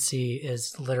Contingency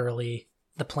is literally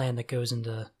the plan that goes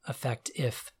into effect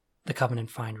if the Covenant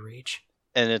find Reach.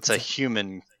 And it's a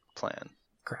human plan.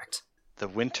 Correct. The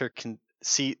Winter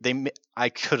See, I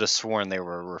could have sworn they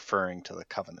were referring to the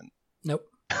Covenant. Nope.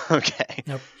 Okay.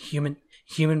 Nope.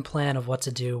 Human plan of what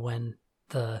to do when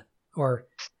or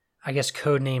I guess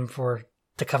code name for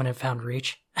the Covenant found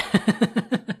Reach.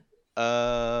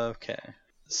 Okay.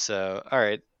 So, all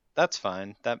right, that's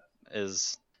fine. That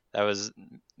was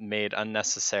made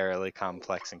unnecessarily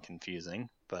complex and confusing,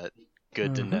 but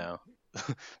good to know.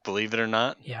 Believe it or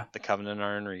not, yeah, the Covenant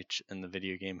are in Reach in the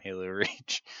video game Halo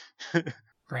Reach.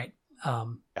 Right.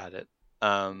 Got it.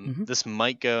 This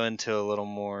might go into a little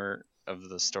more of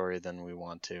the story than we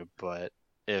want to, but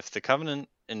if the Covenant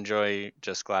enjoy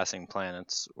just glassing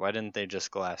planets, why didn't they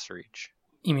just glass Reach?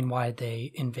 You mean why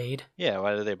they invade? Yeah,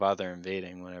 why do they bother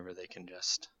invading whenever they can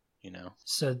just,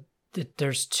 So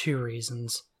there's two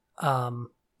reasons.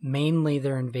 Mainly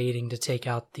they're invading to take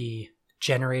out the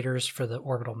generators for the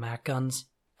orbital Mac guns,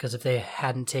 because if they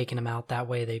hadn't taken them out that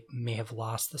way, they may have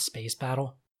lost the space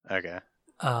battle. Okay.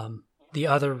 The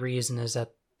other reason is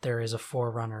that there is a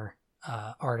Forerunner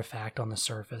artifact on the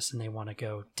surface, and they want to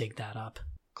go dig that up.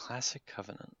 Classic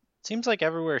Covenant. Seems like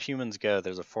everywhere humans go,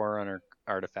 there's a Forerunner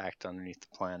artifact underneath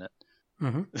the planet.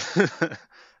 Mm-hmm.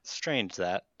 Strange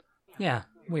that. Yeah,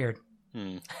 weird.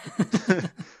 Did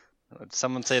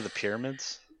someone say the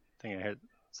pyramids? I think I heard.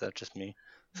 Is that just me?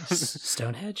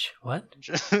 Stonehenge? What?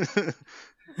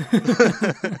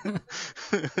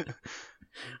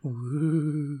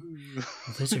 Ooh,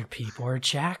 lizard people are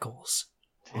jackals.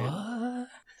 Dude. What?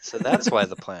 So that's why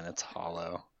the planet's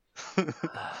hollow.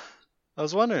 I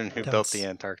was wondering who built the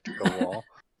Antarctica wall.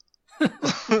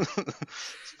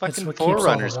 Fucking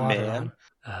Forerunners, man.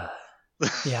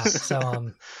 Yeah,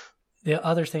 so the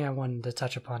other thing I wanted to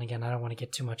touch upon, again, I don't want to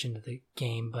get too much into the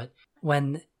game, but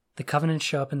when the Covenant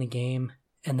show up in the game,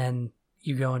 and then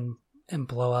you go and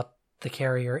blow up the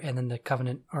carrier, and then the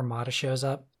Covenant Armada shows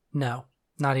up, no,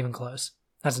 not even close.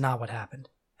 That's not what happened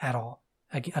at all.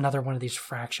 Another one of these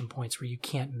fraction points where you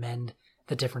can't mend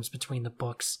the difference between the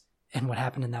books and what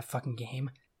happened in that fucking game.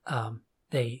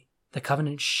 The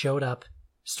Covenant showed up,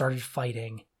 started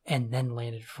fighting, and then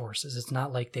landed forces. It's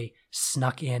not like they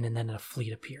snuck in and then a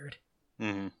fleet appeared.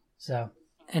 Mm-hmm. So,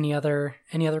 any other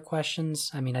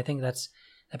questions? I mean, I think that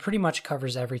pretty much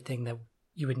covers everything that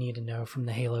you would need to know from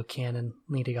the Halo canon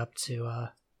leading up to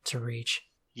Reach.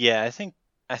 Yeah, I think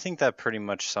that pretty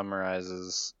much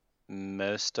summarizes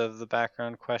most of the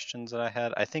background questions that I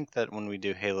had. I think that when we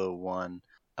do Halo 1,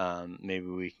 maybe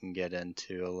we can get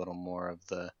into a little more of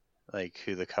the, like,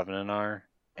 who the Covenant are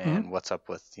and what's up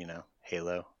with,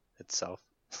 Halo itself,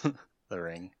 the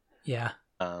ring. Yeah.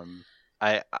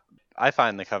 I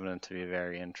find the Covenant to be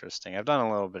very interesting. I've done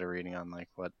a little bit of reading on, like,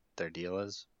 what their deal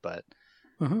is, but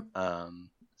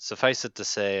suffice it to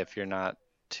say, if you're not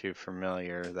too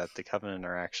familiar, that the Covenant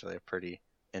are actually a pretty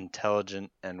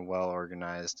intelligent and well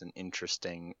organized and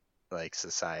interesting, like,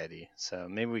 society. So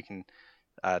maybe we can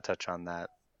touch on that.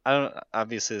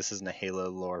 Obviously this isn't a Halo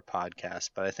lore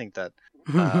podcast, but I think that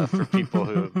for people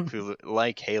who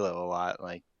like Halo a lot,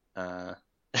 like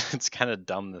it's kind of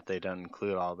dumb that they don't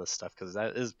include all this stuff, because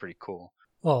that is pretty cool.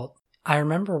 Well, I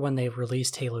remember when they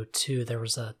released Halo 2, there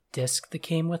was a disc that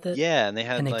came with it. Yeah, and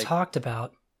they talked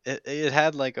about it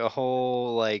had like a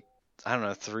whole, like, I don't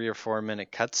know, 3 or 4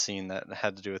 minute cutscene that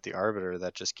had to do with the Arbiter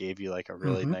that just gave you like a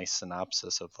really nice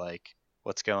synopsis of like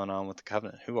what's going on with the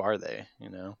Covenant. Who are they,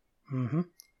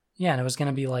 Yeah, and it was going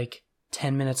to be like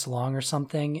 10 minutes long or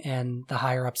something, and the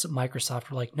higher ups at Microsoft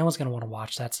were like, no one's going to want to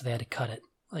watch that, so they had to cut it.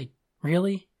 Like,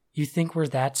 really? You think we're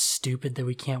that stupid that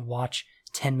we can't watch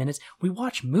 10 minutes? We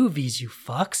watch movies, you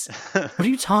fucks. What are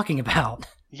you talking about?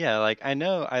 Yeah, like, I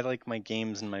know I like my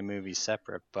games and my movies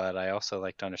separate, but I also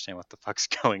like to understand what the fuck's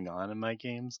going on in my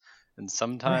games. And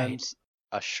sometimes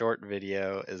a short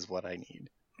video is what I need.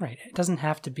 Right. It doesn't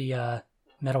have to be a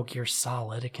Metal Gear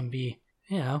Solid. It can be,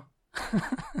 or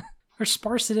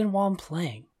sparse it in while I'm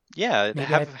playing. Yeah,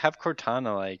 have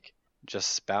Cortana, like,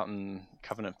 just spouting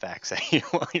Covenant facts at you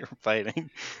while you're fighting.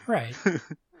 Right.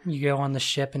 You go on the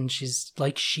ship and she's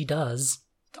like she does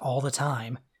all the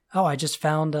time. Oh, I just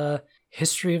found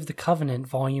History of the Covenant,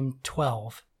 Volume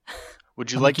 12.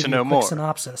 Would you like to know more?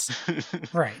 Synopsis.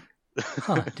 Right.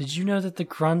 Huh. Did you know that the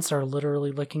grunts are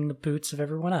literally licking the boots of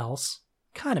everyone else?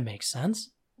 Kind of makes sense.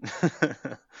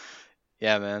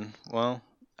 Yeah, man. Well,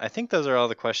 I think those are all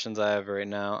the questions I have right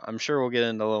now. I'm sure we'll get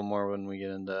into a little more when we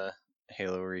get into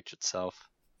Halo Reach itself.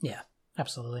 Yeah,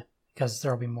 absolutely. Because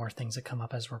there will be more things that come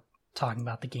up as we're talking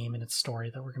about the game and its story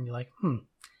that we're going to be like,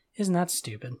 isn't that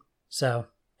stupid? So,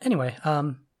 anyway,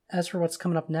 as for what's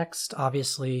coming up next,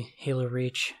 obviously Halo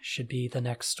Reach should be the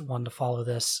next one to follow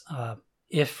this.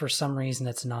 If for some reason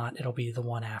it's not, it'll be the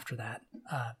one after that.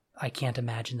 I can't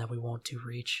imagine that we won't do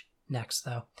Reach next,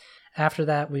 though. After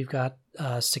that, we've got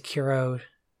Sekiro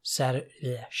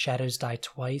Shadows Die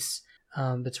Twice,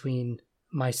 between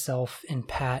myself and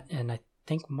Pat, and I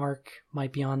think Mark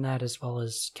might be on that, as well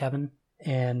as Kevin,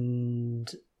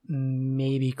 and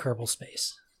maybe Kerbal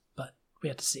Space, but we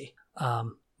have to see.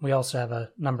 We also have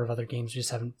a number of other games. We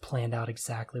just haven't planned out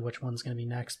exactly which one's going to be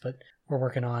next, but we're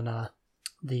working on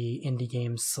the indie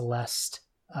games Celeste,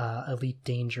 Elite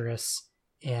Dangerous,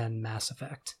 and Mass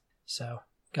Effect. So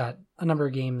got a number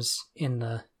of games in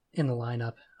the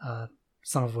lineup,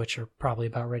 some of which are probably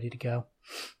about ready to go.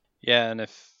 Yeah, and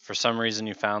if for some reason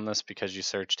you found this because you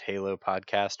searched Halo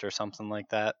podcast or something like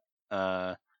that,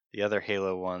 the other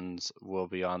Halo ones will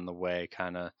be on the way,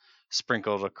 kind of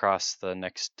sprinkled across the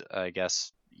next, I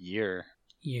guess, year.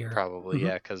 Probably,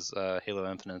 yeah, because Halo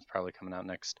Infinite is probably coming out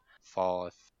next fall,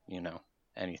 if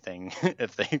anything,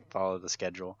 if they follow the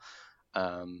schedule.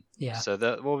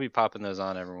 So we'll be popping those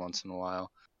on every once in a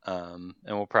while. And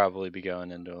we'll probably be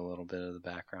going into a little bit of the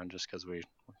background just because we're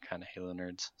kind of Halo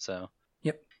nerds. So.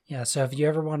 Yep. Yeah. So if you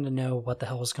ever wanted to know what the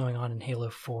hell was going on in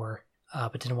Halo 4,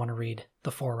 but didn't want to read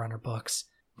the Forerunner books,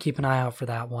 keep an eye out for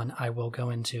that one. I will go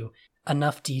into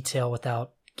enough detail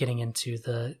without getting into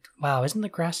the, wow, isn't the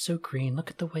grass so green?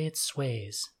 Look at the way it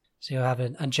sways. So you'll have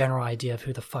a general idea of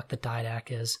who the fuck the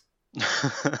Didac is.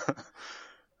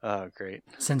 Oh, great.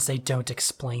 Since they don't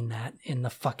explain that in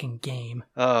the fucking game.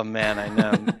 Oh, man, I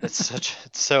know. It's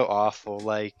so awful.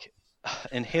 Like,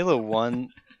 in Halo 1,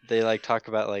 they, like, talk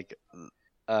about, like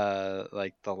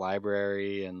the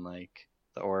library and, like,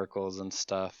 the oracles and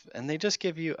stuff, and they just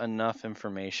give you enough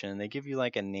information. They give you,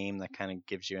 like, a name that kind of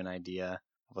gives you an idea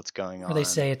of what's going on. Or they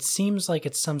say it seems like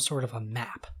it's some sort of a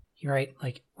map. You're right,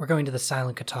 like, we're going to the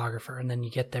Silent Cartographer, and then you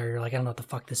get there, you're like, I don't know what the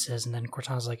fuck this is, and then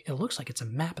Cortana's like, it looks like it's a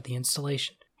map of the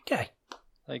installation. Okay.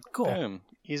 Like, cool. Boom.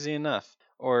 Easy enough.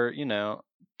 Or,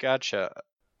 gotcha.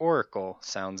 Oracle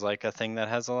sounds like a thing that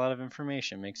has a lot of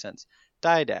information. Makes sense.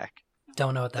 Didac.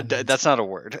 Don't know what that means. That's not a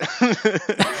word.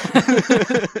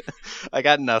 I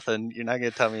got nothing. You're not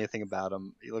going to tell me anything about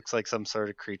him. He looks like some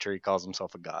sort of creature. He calls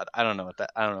himself a god. I don't know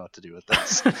what to do with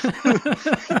this.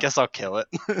 I guess I'll kill it.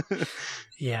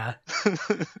 Yeah.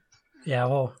 Yeah,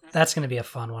 well, that's going to be a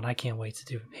fun one. I can't wait to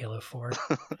do Halo 4.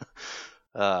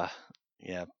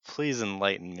 Yeah, please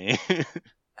enlighten me.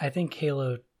 I think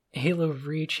Halo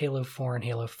Reach, Halo 4, and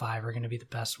Halo 5 are going to be the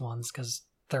best ones because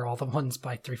they're all the ones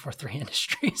by 343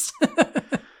 Industries.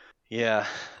 Yeah.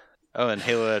 Oh, and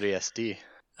Halo ODST.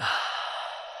 I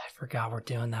forgot we're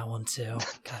doing that one too.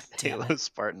 God damn Halo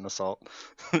Spartan Assault.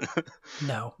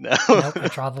 No. Nope, I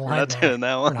draw the line. We're not doing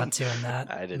that one. We're not doing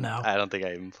that. I didn't. No. I don't think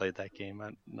I even played that game.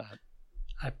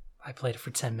 I played it for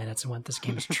 10 minutes and went, this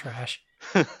game is trash.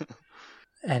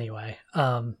 Anyway,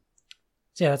 so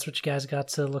yeah, that's what you guys got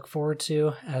to look forward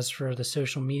to. As for the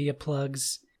social media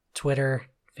plugs, Twitter,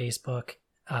 Facebook,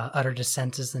 Utter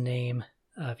Descent is the name.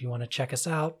 If you want to check us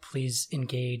out, please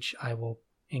engage. I will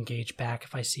engage back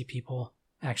if I see people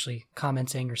actually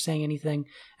commenting or saying anything.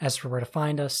 As for where to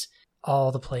find us,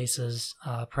 all the places.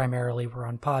 Primarily we're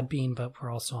on Podbean, but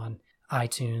we're also on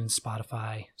iTunes,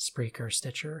 Spotify, Spreaker,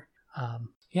 Stitcher.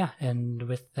 Yeah, and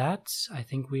with that, I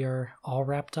think we are all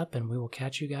wrapped up, and we will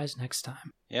catch you guys next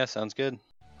time. Yeah, sounds good.